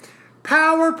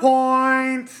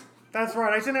 PowerPoint! That's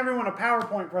right. I sent everyone a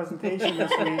PowerPoint presentation this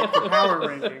week for power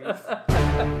rankings.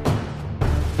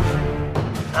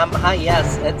 Hi,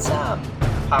 yes, it's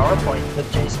PowerPoint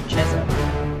with Jason Chisholm.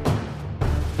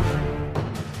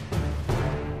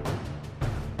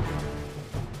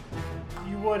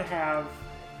 You would have,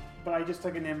 but I just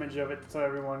took an image of it so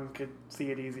everyone could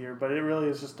see it easier. But it really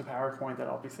is just a PowerPoint that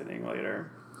I'll be sitting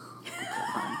later.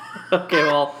 Okay,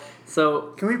 well,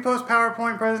 so Can we post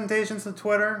PowerPoint presentations to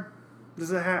Twitter?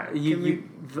 Does it have?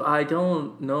 I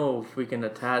don't know if we can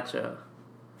attach a.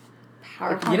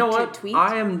 PowerPoint You know to what? tweet.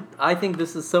 I think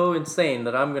this is so insane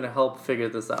that I'm going to help figure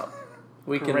this out.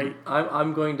 We can. Great.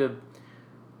 I'm going to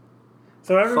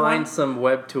So everyone find some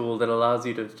web tool that allows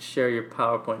you to share your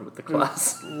PowerPoint with the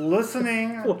class.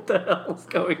 listening, What the hell is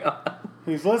going on?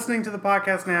 who's listening to the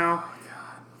podcast now,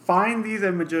 find these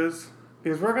images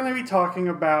because we're going to be talking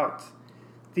about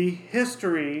the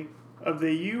history of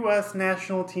the U.S.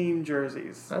 national team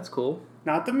jerseys. That's cool.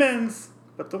 Not the men's,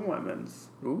 but the women's.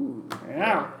 Ooh.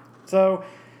 Yeah. So,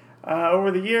 over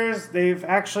the years, they've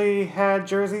actually had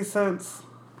jerseys since.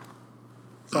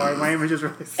 Sorry, my image is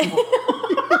really small.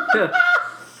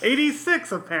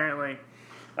 86, apparently.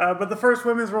 But the first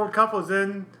Women's World Cup was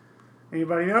in.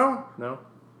 Anybody know? No.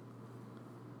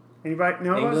 Anybody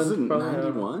know? England? Was it Probably,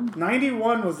 91?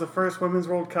 91 was the first Women's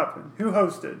World Cup. Who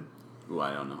hosted? Oh,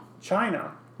 I don't know.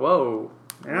 China. Whoa.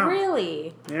 Yeah.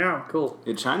 Really? Yeah. Cool.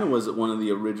 Yeah, China was one of the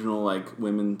original like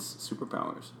women's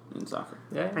superpowers in soccer.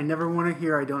 Yeah. I never want to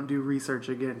hear I don't do research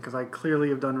again because I clearly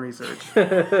have done research.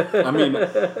 I mean,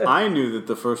 I knew that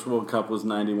the first World Cup was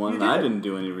 91, and You I did. didn't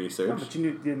do any Yeah, research. but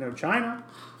you didn't know China.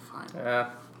 Fine. Yeah.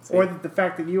 Or the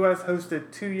fact that U.S.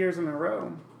 hosted 2 years in a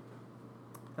row,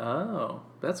 Oh,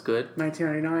 that's good.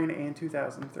 1999 and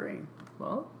 2003.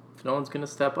 Well, if no one's gonna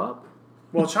step up,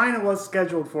 Well, China was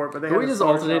scheduled for it, but they are had we to just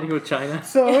start alternating up. with China?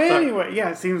 So anyway, yeah,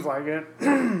 it seems like it.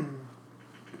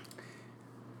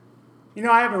 You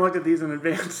know, I haven't looked at these in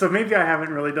advance, so maybe I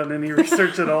haven't really done any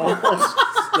research at all.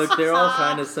 Look, they're all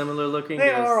kind of similar looking.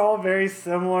 They are all very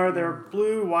similar. They're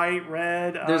blue, white,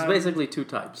 red. There's basically two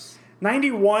types.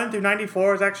 91 through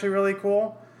 94 is actually really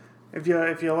cool. If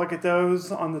you look at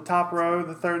those on the top row,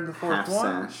 the third and the fourth Half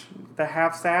one, sash. the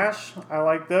half sash, I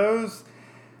like those.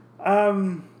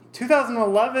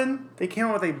 2011, they came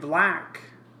out with a black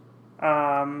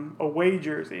away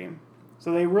jersey,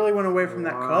 so they really went away from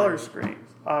that color scheme.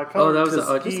 Oh, that was just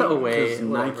the scheme. away. Because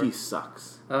whatever. Nike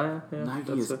sucks. Oh, yeah. Nike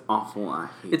that's is it. awful. I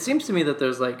hate It seems to me that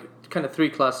there's like kind of three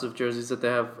classes of jerseys that they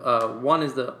have. One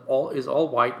is all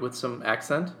white with some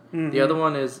accent. Mm-hmm. The other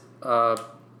one is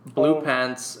blue All-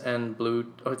 pants and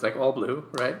blue. Oh, it's like all blue,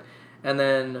 right? And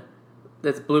then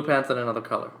it's blue pants and another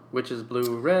color, which is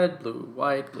blue red, blue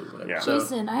white, blue whatever. Yeah. So,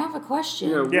 Jason, I have a question.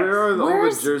 Yeah, Yes. where are all the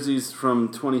Where's- jerseys from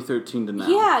 2013 to now?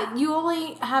 Yeah, you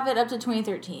only have it up to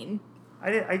 2013.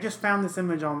 I just found this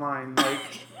image online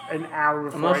like an hour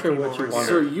before not I sure came what over you here. want.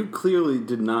 So you clearly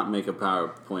did not make a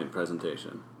PowerPoint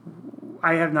presentation.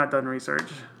 I have not done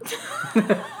research.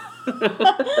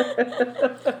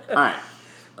 All right.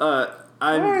 What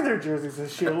I'm are their jerseys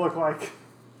this year look like?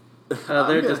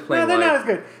 they're just No, plain they're white. not as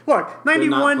good. Look,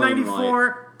 91, plain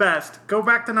 94, best. Go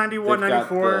back to 91, they've got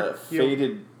 94. the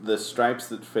faded, the stripes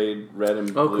that fade red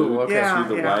and blue. Oh, cool, okay. Yeah,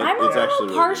 through the yeah. white. I'm a It's actually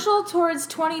little really partial towards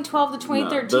 2012 to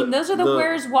 2013. No, Those are the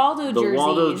Where's Waldo The jerseys.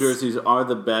 Waldo jerseys are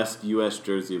the best U.S.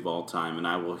 jersey of all time, and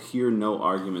I will hear no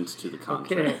arguments to the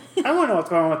contrary. Okay. I want to know what's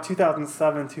going on with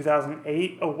 2007,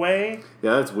 2008 away.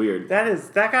 Yeah, that's weird.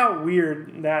 That got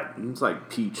weird. It's like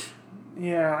peach.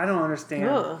 Yeah, I don't understand.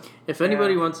 Ugh. If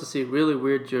anybody wants to see really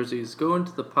weird jerseys, go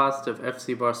into the past of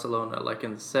FC Barcelona, like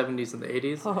in the 70s and the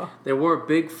 80s. Oh. They wore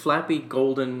big, flappy,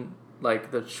 golden,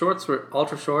 like the shorts were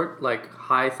ultra short, like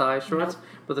high thigh shorts,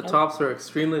 but the tops were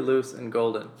extremely loose and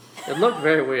golden. It looked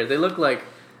very weird. They looked like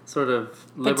sort of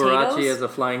Liberace Potatoes? as a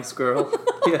flying squirrel.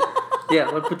 yeah,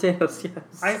 like potatoes,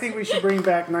 yes. I think we should bring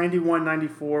back 91,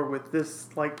 94 with this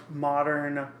like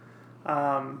modern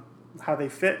how they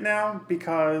fit now,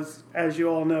 because as you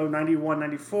all know, 91,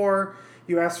 94,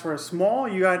 you asked for a small,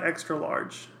 you got extra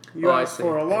large. You Oh, I asked see.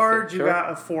 for a I see. large, you Sure.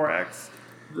 got a 4X.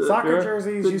 Soccer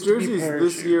jerseys The used to be jerseys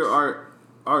parachutes. this year are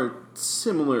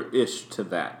similar-ish to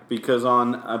that, because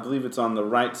I believe it's on the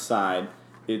right side,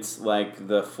 it's like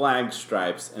the flag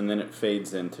stripes, and then it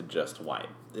fades into just white.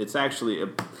 It's actually,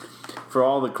 for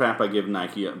all the crap I give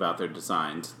Nike about their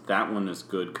designs, that one is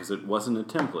good because it wasn't a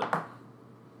template.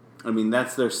 I mean,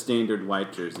 that's their standard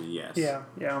white jersey, yes. Yeah.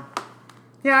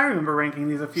 Yeah, I remember ranking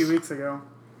these a few weeks ago.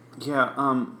 Yeah,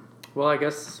 Well, I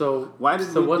guess so. Why did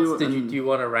so we what's do it did you in- do you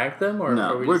want to rank them or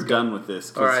no, are we we're just done with this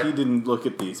All because right. he didn't look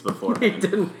at these before. He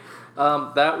didn't.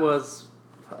 That was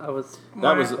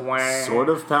Sort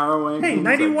of power rankings. Hey, I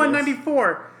 91, guess.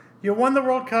 94. You won the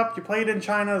World Cup. You played in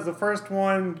China as the first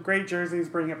one. Great jerseys.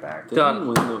 Bring it back. They Done.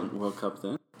 didn't win the World Cup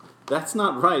then. That's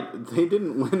not right. They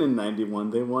didn't win in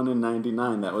 91. They won in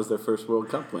 99. That was their first World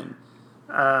Cup win.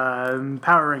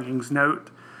 Power rankings note.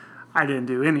 I didn't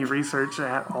do any research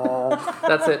at all.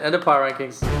 That's it. End of power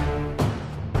rankings.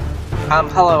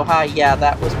 Hello, hi, yeah,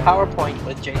 that was PowerPoint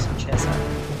with Jason Chesnut.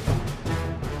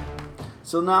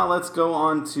 So now let's go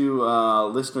on to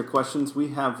listener questions. We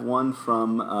have one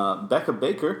from Becca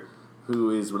Baker, who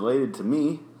is related to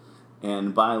me,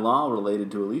 and by law related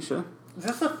to Alicia. Is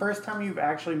this the first time you've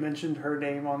actually mentioned her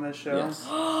name on this show? Yes.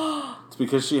 It's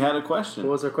because she had a question.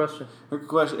 What was her question?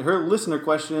 Her listener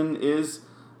question is,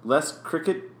 less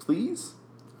cricket, please?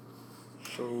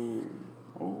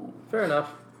 Fair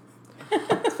enough.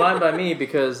 It's fine by me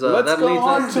because Let's that go leads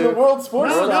on us to the World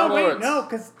Sports No, Stuff. no, wait, Sports. no,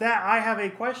 because that I have a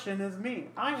question is me.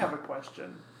 I have a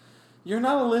question. You're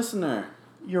not a listener.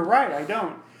 You're right, I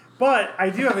don't. But I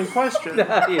do have a question.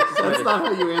 That's not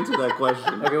how you answer that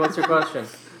question. Okay, what's your question?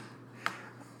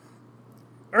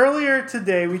 Earlier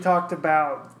today, we talked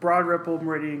about Broad Ripple,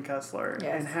 Meridian Kessler,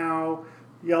 Yes. and how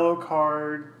yellow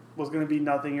card was going to be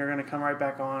nothing. You're going to come right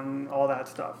back on, all that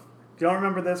stuff. If you don't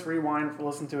remember this, rewind,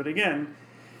 listen to it again.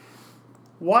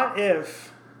 What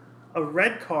if a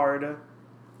red card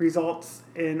results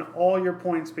in all your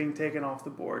points being taken off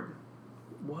the board?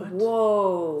 What?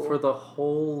 Whoa. For the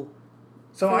whole...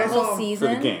 So For I the whole saw For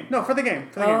season? the game. No, for the game.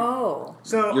 For the game. Oh.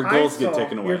 So Your goals get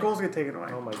taken away. Your goals get taken away.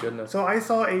 Oh my goodness. So I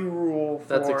saw a rule for.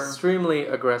 That's extremely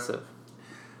aggressive.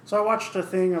 So I watched a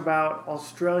thing about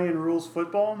Australian rules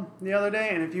football the other day,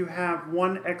 and if you have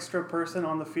one extra person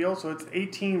on the field, so it's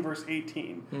 18 versus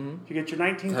 18. If you get your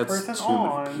 19th That's person too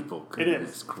on, many people. it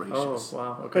Goodness is. Oh, gracious.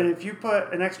 wow. But Okay. if you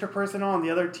put an extra person on, the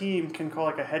other team can call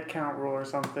like a head count rule or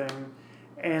something,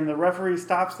 and the referee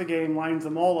stops the game, lines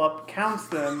them all up, counts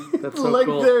them. That's so Like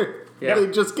cool. they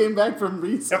just came back from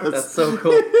recess. That's so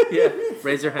cool. Yeah.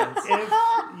 Raise your hands. If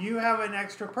you have an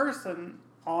extra person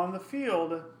on the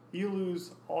field, you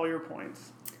lose all your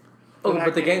points. Oh, that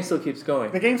but the game. game still keeps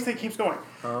going. The game still keeps going.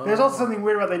 Oh. There's also something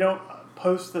weird about they don't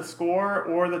post the score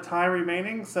or the time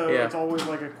remaining, so Yeah. it's always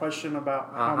like a question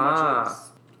about how Aha. much it is.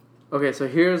 Okay, so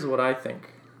here's what I think.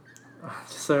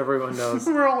 Just so everyone knows.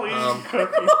 We're all eating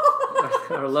cookies.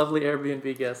 Our lovely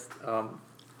Airbnb guest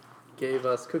gave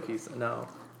us cookies. Now,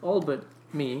 all but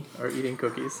me are eating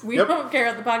cookies. We Yep. don't care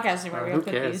at the podcast anymore. We Who have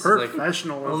cares? cookies. Like,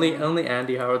 Professionalism. Only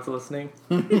Andy Howard's listening.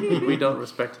 We don't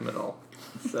respect him at all.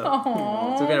 So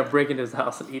we're gonna break into his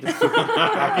house and eat his food.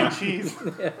 Mac and cheese.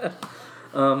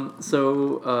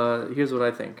 So here's what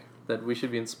I think. That we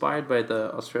should be inspired by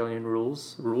the Australian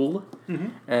rule.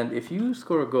 And if you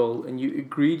score a goal and you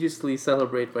egregiously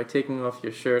celebrate by taking off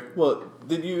your shirt, Well,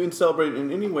 did you celebrate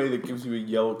in any way that gives you a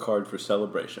yellow card for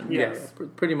celebration? Yes.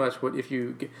 pretty much what if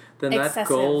you then that Excessive,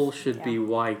 goal should be yeah.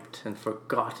 wiped and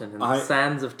forgotten in the I-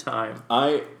 sands of time.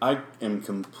 I am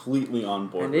completely on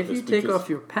board And with if this you take because off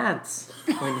your pants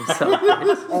when you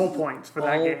celebrate, All points for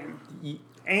that all- game. y-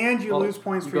 And you all- lose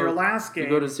points you for your go- last game. You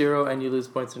go to 0 and you lose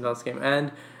points in the last game.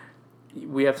 And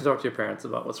we have to talk to your parents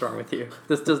about what's wrong with you.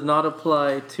 This does not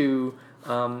apply to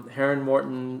Heron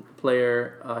Morton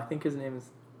player, I think his name is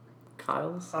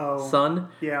Kyle's son,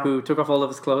 yeah. who took off all of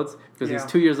his clothes because Yeah.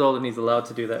 he's 2 years old and he's allowed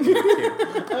to do that too.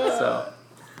 So,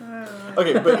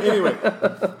 okay, but anyway,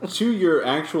 to your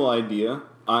actual idea,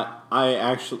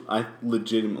 I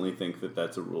legitimately think that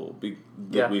that's a rule that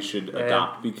Yeah. we should Yeah,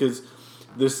 adopt because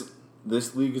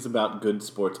this league is about good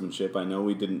sportsmanship. I know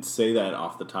we didn't say that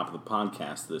off the top of the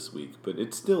podcast this week, but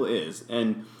it still is.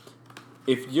 And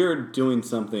if you're doing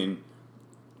something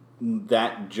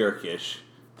that jerkish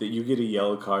that you get a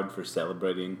yellow card for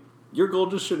celebrating, your goal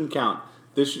just shouldn't count.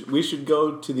 We should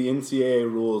go to the NCAA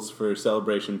rules for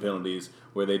celebration penalties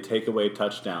where they take away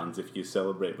touchdowns if you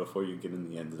celebrate before you get in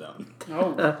the end zone.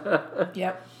 Oh,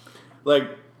 Yep.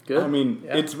 Like, Good. I mean,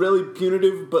 Yeah. it's really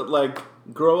punitive, but like,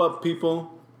 grow up,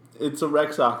 people. It's a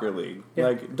rec soccer league. Yeah.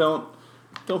 Like, don't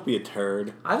be a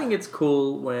turd. I think it's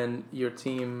cool when your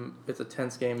team, it's a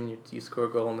tense game and you score a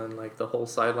goal and then like the whole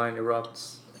sideline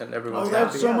erupts and everyone's Oh,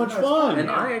 that's happy. so Yeah, much that's fun. And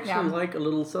I actually Yeah. like a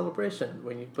little celebration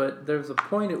but there's a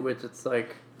point at which it's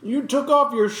like, You took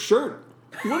off your shirt.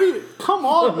 What are you? Come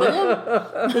on,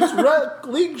 man. It's rec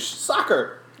league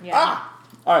soccer. Yeah. Ah.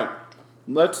 All right.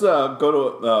 Let's go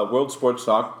to World Sports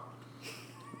Talk.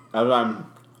 As I'm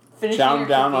Finishing chowing your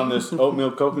down cookie. on this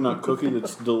oatmeal coconut cookie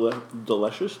that's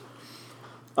delicious.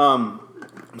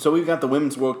 So we've got the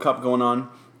Women's World Cup going on,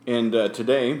 and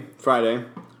today, Friday,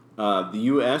 the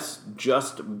U.S.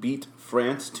 just beat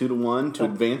France 2-1 to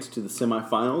advance to the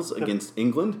semifinals against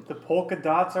England. the polka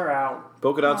dots are out.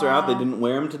 Polka dots are out. They didn't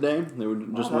wear them today. They were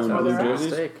just that's wearing why blue they're out. jerseys.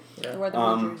 mistake. They Yeah. wore the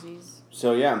blue jerseys.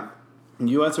 So yeah,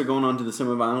 U.S. are going on to the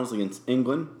semifinals against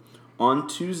England on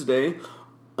Tuesday.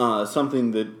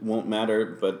 Something that won't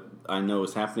matter, but I know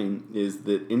is happening, is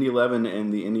that Indy 11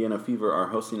 and the Indiana Fever are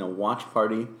hosting a watch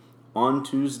party on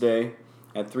Tuesday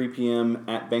at 3 p.m.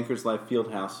 at Bankers Life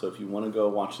Fieldhouse. So if you want to go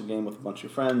watch the game with a bunch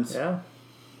of friends, Yeah.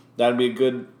 that'd be a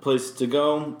good place to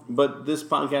go. But this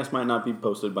podcast might not be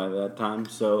posted by that time,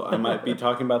 so I might be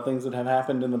talking about things that have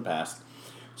happened in the past.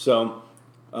 So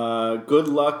good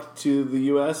luck to the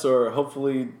U.S., or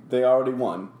hopefully they already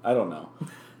won. I don't know.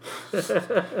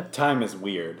 Time is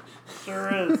weird.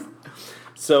 Sure is.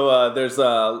 So there's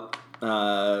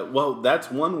well,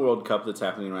 that's one World Cup that's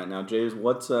happening right now. James,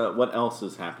 what else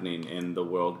is happening in the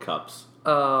World Cups?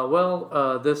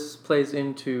 This plays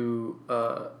into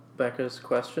Becca's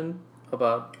question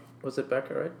about, was it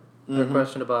Becca, right? Her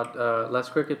question about less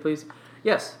cricket, please.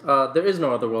 Yes, there is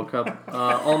no other World Cup.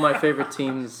 All my favorite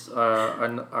teams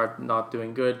are not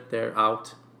doing good. They're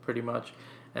out, pretty much.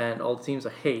 And all the teams I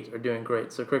hate are doing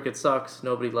great. So cricket sucks.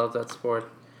 Nobody loves that sport.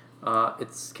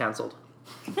 It's canceled.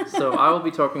 So I will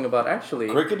be talking about, actually...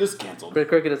 Cricket is canceled.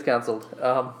 Cricket is canceled.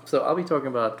 So I'll be talking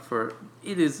about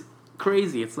it is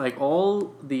crazy. It's like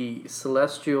all the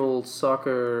celestial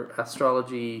soccer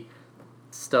astrology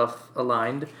stuff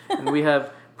aligned, and we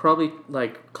have probably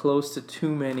like close to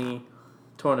too many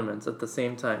tournaments at the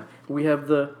same time. We have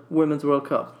the Women's World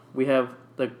Cup. We have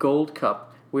the Gold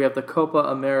Cup. We have the Copa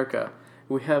America.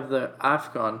 We have the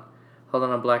AFCON. Hold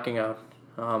on, I'm blacking out.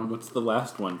 What's the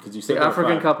last one? Because you said The there were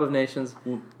African 5. Cup of Nations.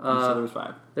 You said there was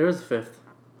 5. There is a fifth.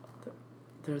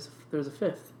 There's a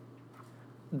fifth.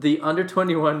 The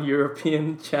Under-21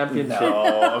 European Championship.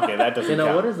 No, okay, that doesn't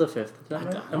count. What is the fifth?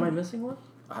 Am I missing one?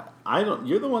 I don't.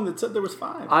 You're the one that said there was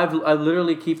 5. I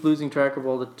literally keep losing track of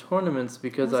all the tournaments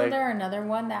because Wasn't there another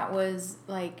one that was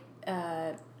like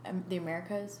the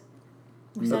Americas?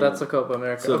 So that's the Copa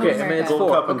America. So Okay, Copa I mean it's America. 4.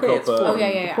 Gold Cup and Okay, it's Copa. 4. Oh,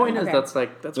 yeah. The point is Okay. that's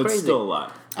That's crazy. still a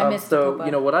lot. I missed the So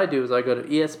Copa. what I do is I go to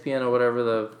ESPN or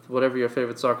whatever your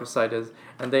favorite soccer site is,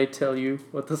 and they tell you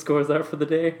what the scores are for the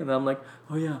day, and I'm like,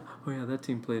 oh yeah, that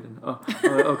team played in.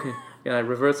 Okay. And I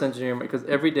reverse engineer because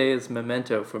every day is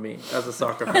memento for me as a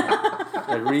soccer fan.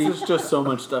 I read. There's just so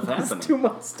much stuff happening. Too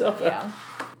much stuff. Yeah.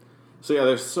 So yeah,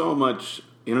 there's so much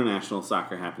international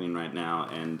soccer happening right now,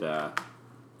 and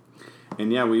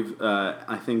yeah, we've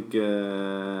I think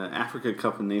Africa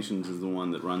Cup of Nations is the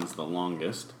one that runs the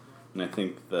longest, and I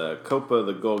think the Copa,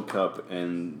 the Gold Cup,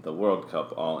 and the World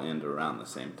Cup all end around the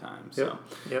same time. So,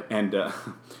 Yep. and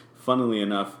funnily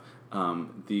enough,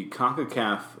 the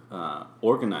CONCACAF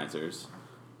organizers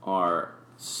are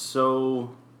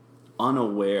so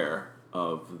unaware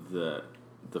of the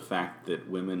fact that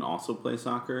women also play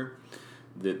soccer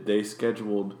that they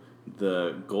scheduled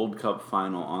the Gold Cup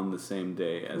final on the same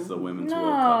day as the Women's No,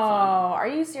 World Cup final are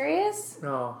you serious?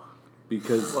 No.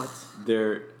 because What?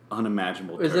 they're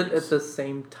unimaginable. Is it turds. at the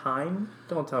same time?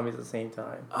 Don't tell me it's the same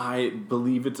time. I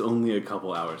believe it's only a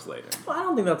couple hours later. Well, I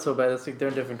don't think that's so bad. It's like they're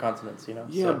in different continents, you know.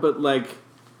 Yeah, So but like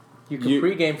you can you-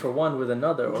 pregame for one with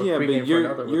another, or yeah, pregame but for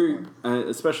another with you're one.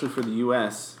 especially for the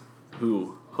U.S.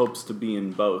 who hopes to be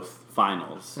in both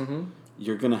finals. Mm-hmm.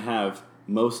 You're gonna have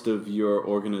most of your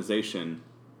organization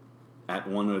at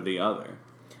one or the other.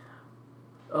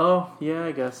 Oh yeah,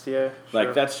 I guess yeah. Like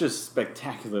sure. that's just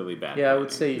spectacularly bad. Yeah, I would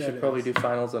writing. say you That should is. probably do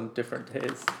finals on different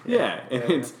days. Yeah, and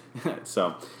it's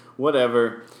so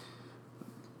whatever.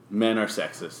 Men are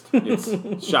sexist.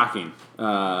 It's shocking.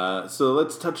 So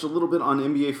let's touch a little bit on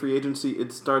NBA free agency.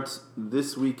 It starts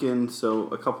this weekend, so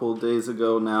a couple of days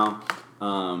ago now.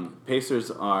 Pacers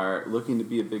are looking to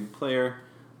be a big player.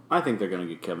 I think they're going to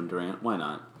get Kevin Durant. Why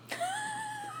not?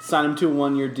 Sign him to a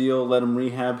 1-year deal, let him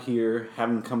rehab here, have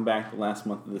him come back the last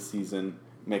month of the season,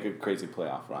 make a crazy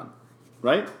playoff run.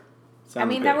 Right? I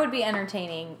mean, that would be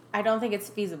entertaining. I don't think it's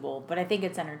feasible, but I think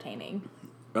it's entertaining.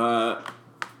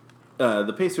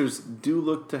 The Pacers do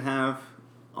look to have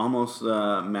almost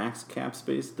max cap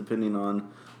space, depending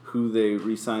on who they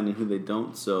re-sign and who they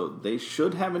don't. So they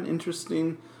should have an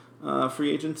interesting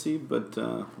free agency, but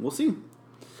we'll see.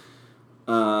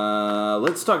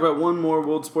 Let's talk about one more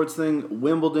world sports thing.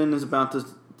 Wimbledon is about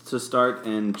to start,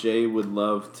 and Jay would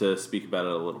love to speak about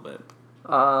it a little bit.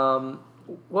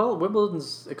 Well,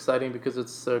 Wimbledon's exciting because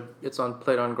it's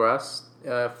played on grass.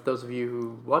 For those of you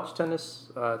who watch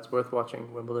tennis, it's worth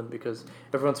watching Wimbledon because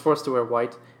everyone's forced to wear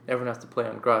white. And everyone has to play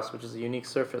on grass, which is a unique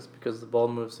surface because the ball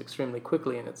moves extremely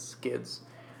quickly and it skids.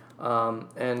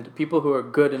 And people who are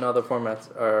good in other formats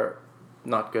are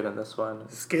not good in this one.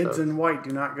 Skids So- and white do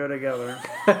not go together.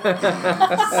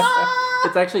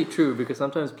 It's actually true because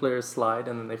sometimes players slide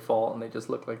and then they fall and they just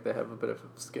look like they have a bit of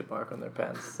a skid mark on their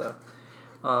pants. So,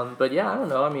 but yeah, I don't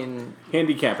know. I mean,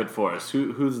 Handicap it for us.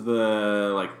 Who's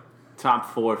the top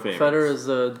 4 favorites?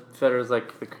 Federer's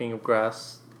like the king of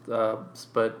grass,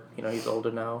 but he's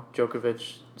older now.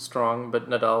 Djokovic strong, but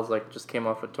Nadal's just came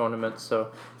off a tournament,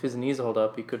 so if his knees hold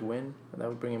up, he could win, and that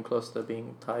would bring him close to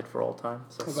being tied for all time.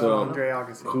 What about So- Andre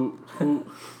Agassi? Who?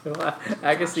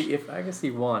 Agassi, if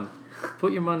Agassi won,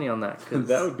 put your money on that. 'cause-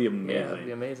 That would be amazing. Yeah, that'd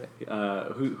be amazing.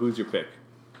 Who's your pick?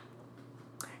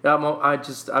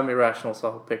 I'm irrational, so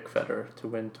I'll pick Federer to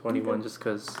win 21 just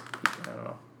because I don't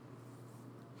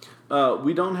know.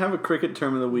 We don't have a cricket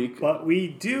term of the week. But we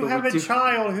do But have we a do-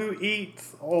 child who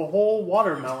eats a whole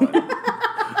watermelon.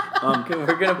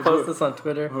 We're gonna post this on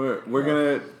Twitter. We're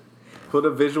gonna put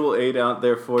a visual aid out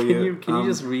there for you. Can you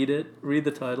just read it? Read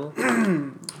the title.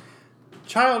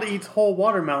 Child eats whole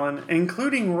watermelon,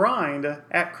 including rind,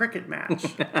 at cricket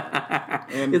match.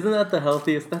 And Isn't that the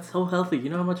healthiest? That's so healthy. You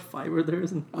know how much fiber there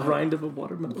is in the rind of a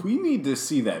watermelon? we need to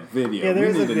see that video. Yeah,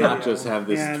 there's we a need to video. not just have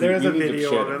this. Yeah, tweet. there's You a need to video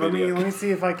share of the it. Let video. me see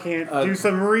if I can't do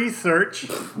some research.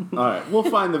 All right, we'll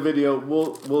find the video.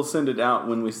 We'll send it out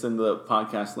when we send the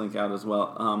podcast link out as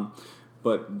well.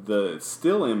 But the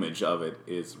still image of it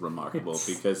is remarkable It's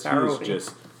because he is harrowing.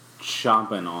 just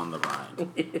chomping on the rind.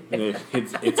 And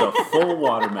it's a full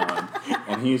watermelon,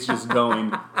 and he's just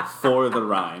going for the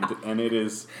rind, and it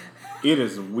is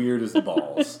weird as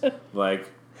balls. Like,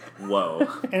 whoa.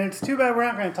 And it's too bad we're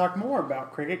not going to talk more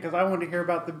about cricket because I want to hear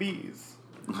about the bees.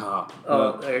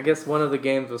 I guess one of the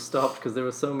games was stopped because there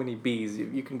were so many bees.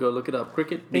 You can go look it up,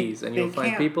 cricket bees, and you'll They find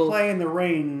can't people play in the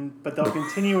rain, but they'll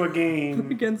continue a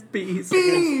game against bees.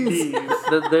 bees.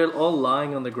 They're all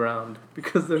lying on the ground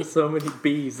because there's so many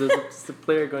bees. There's a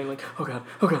player going like, oh god,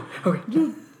 oh god, oh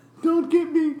god. Don't get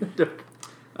me.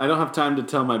 I don't have time to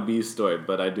tell my bee story,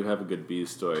 but I do have a good bee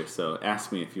story, so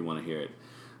ask me if you want to hear it.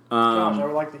 Josh, I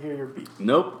would like to hear your bee.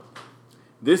 Nope.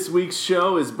 This week's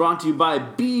show is brought to you by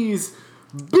Bees.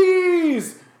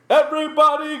 Bees!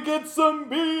 Everybody get some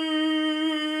bees!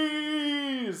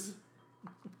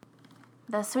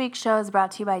 This week's show is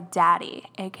brought to you by Daddy,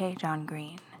 aka John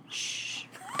Green. Shh.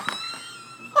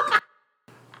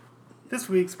 This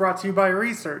week's brought to you by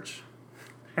research.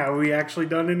 Have we actually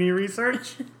done any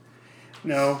research?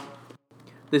 No.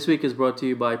 This week is brought to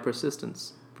you by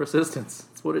persistence. Persistence.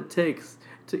 It's what it takes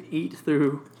to eat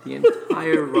through the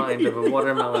entire rind of a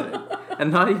watermelon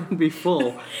and not even be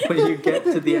full when you get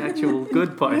to the actual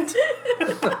good part.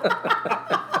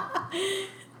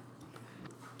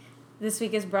 This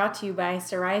week is brought to you by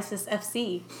Psoriasis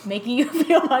FC, making you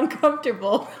feel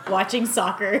uncomfortable watching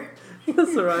soccer. The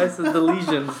psoriasis, the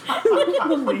lesions.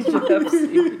 The lesion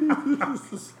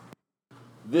FC.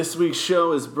 This week's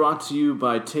show is brought to you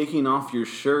by taking off your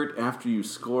shirt after you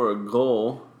score a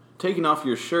goal. Taking off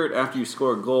your shirt after you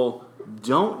score a goal.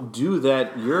 Don't do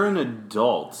that. You're an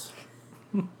adult.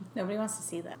 Nobody wants to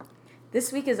see that.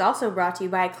 This week is also brought to you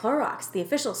by Clorox, the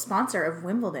official sponsor of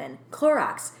Wimbledon.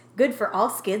 Clorox, good for all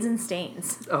skids and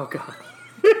stains. Oh, God.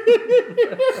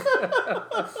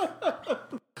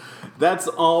 That's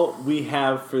all we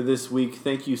have for this week.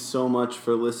 Thank you so much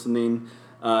for listening.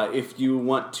 If you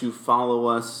want to follow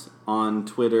us on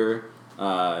Twitter,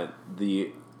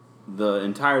 the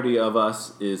entirety of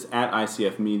us is at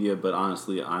ICF Media, but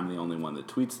honestly, I'm the only one that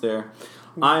tweets there.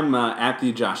 I'm at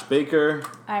the Josh Baker.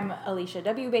 I'm Alicia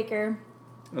W. Baker.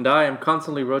 And I am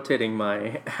constantly rotating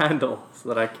my handle so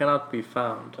that I cannot be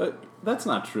found. That's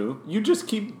not true. You just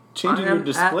keep changing your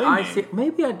display name.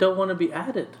 Maybe I don't want to be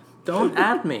added. Don't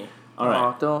add me. All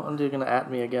right. You're going to add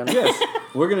me again. Yes.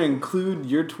 We're going to include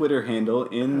your Twitter handle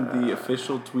in the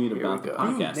official tweet about the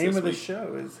podcast. Name this of the week.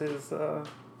 show is his, the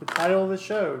title of the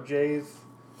show, Jay's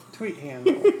tweet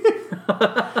handle.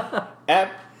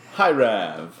 At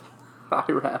HiRav. Hi,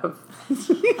 Rav.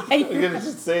 I'm going to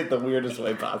just say it the weirdest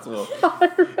way possible.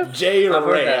 J I've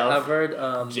Rav. heard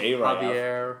J-Rav.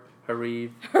 Javier,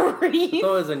 Harif. Harif. It's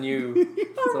always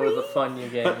it's always a fun new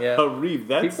game, yeah. Harif,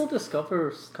 that's... People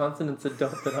discover consonants that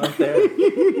aren't there.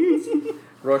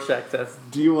 Rorschach test.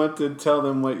 Do you want to tell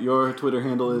them what your Twitter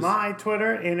handle is? My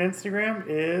Twitter and Instagram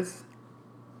is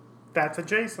That's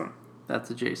Adjacent. That's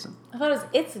adjacent. I thought it was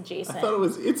It's Adjacent. I thought it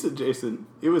was It's Adjacent.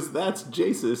 It was That's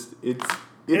Jacist. It's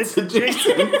It's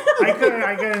Adjacent.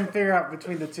 I couldn't figure out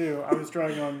between the two. I was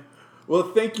drawing on.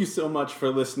 Well, thank you so much for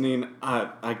listening.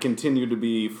 I continue to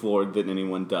be floored that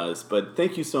anyone does, but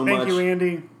thank you so much. Thank you,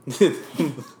 Andy.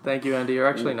 Thank you, Andy. You're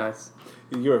actually nice.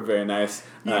 You're very nice.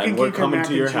 You can And we're keep your coming mac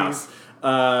to your and house.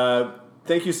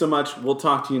 Thank you so much. We'll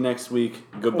talk to you next week.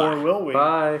 Goodbye. Or will we?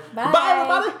 Bye. Bye. Bye,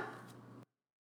 everybody.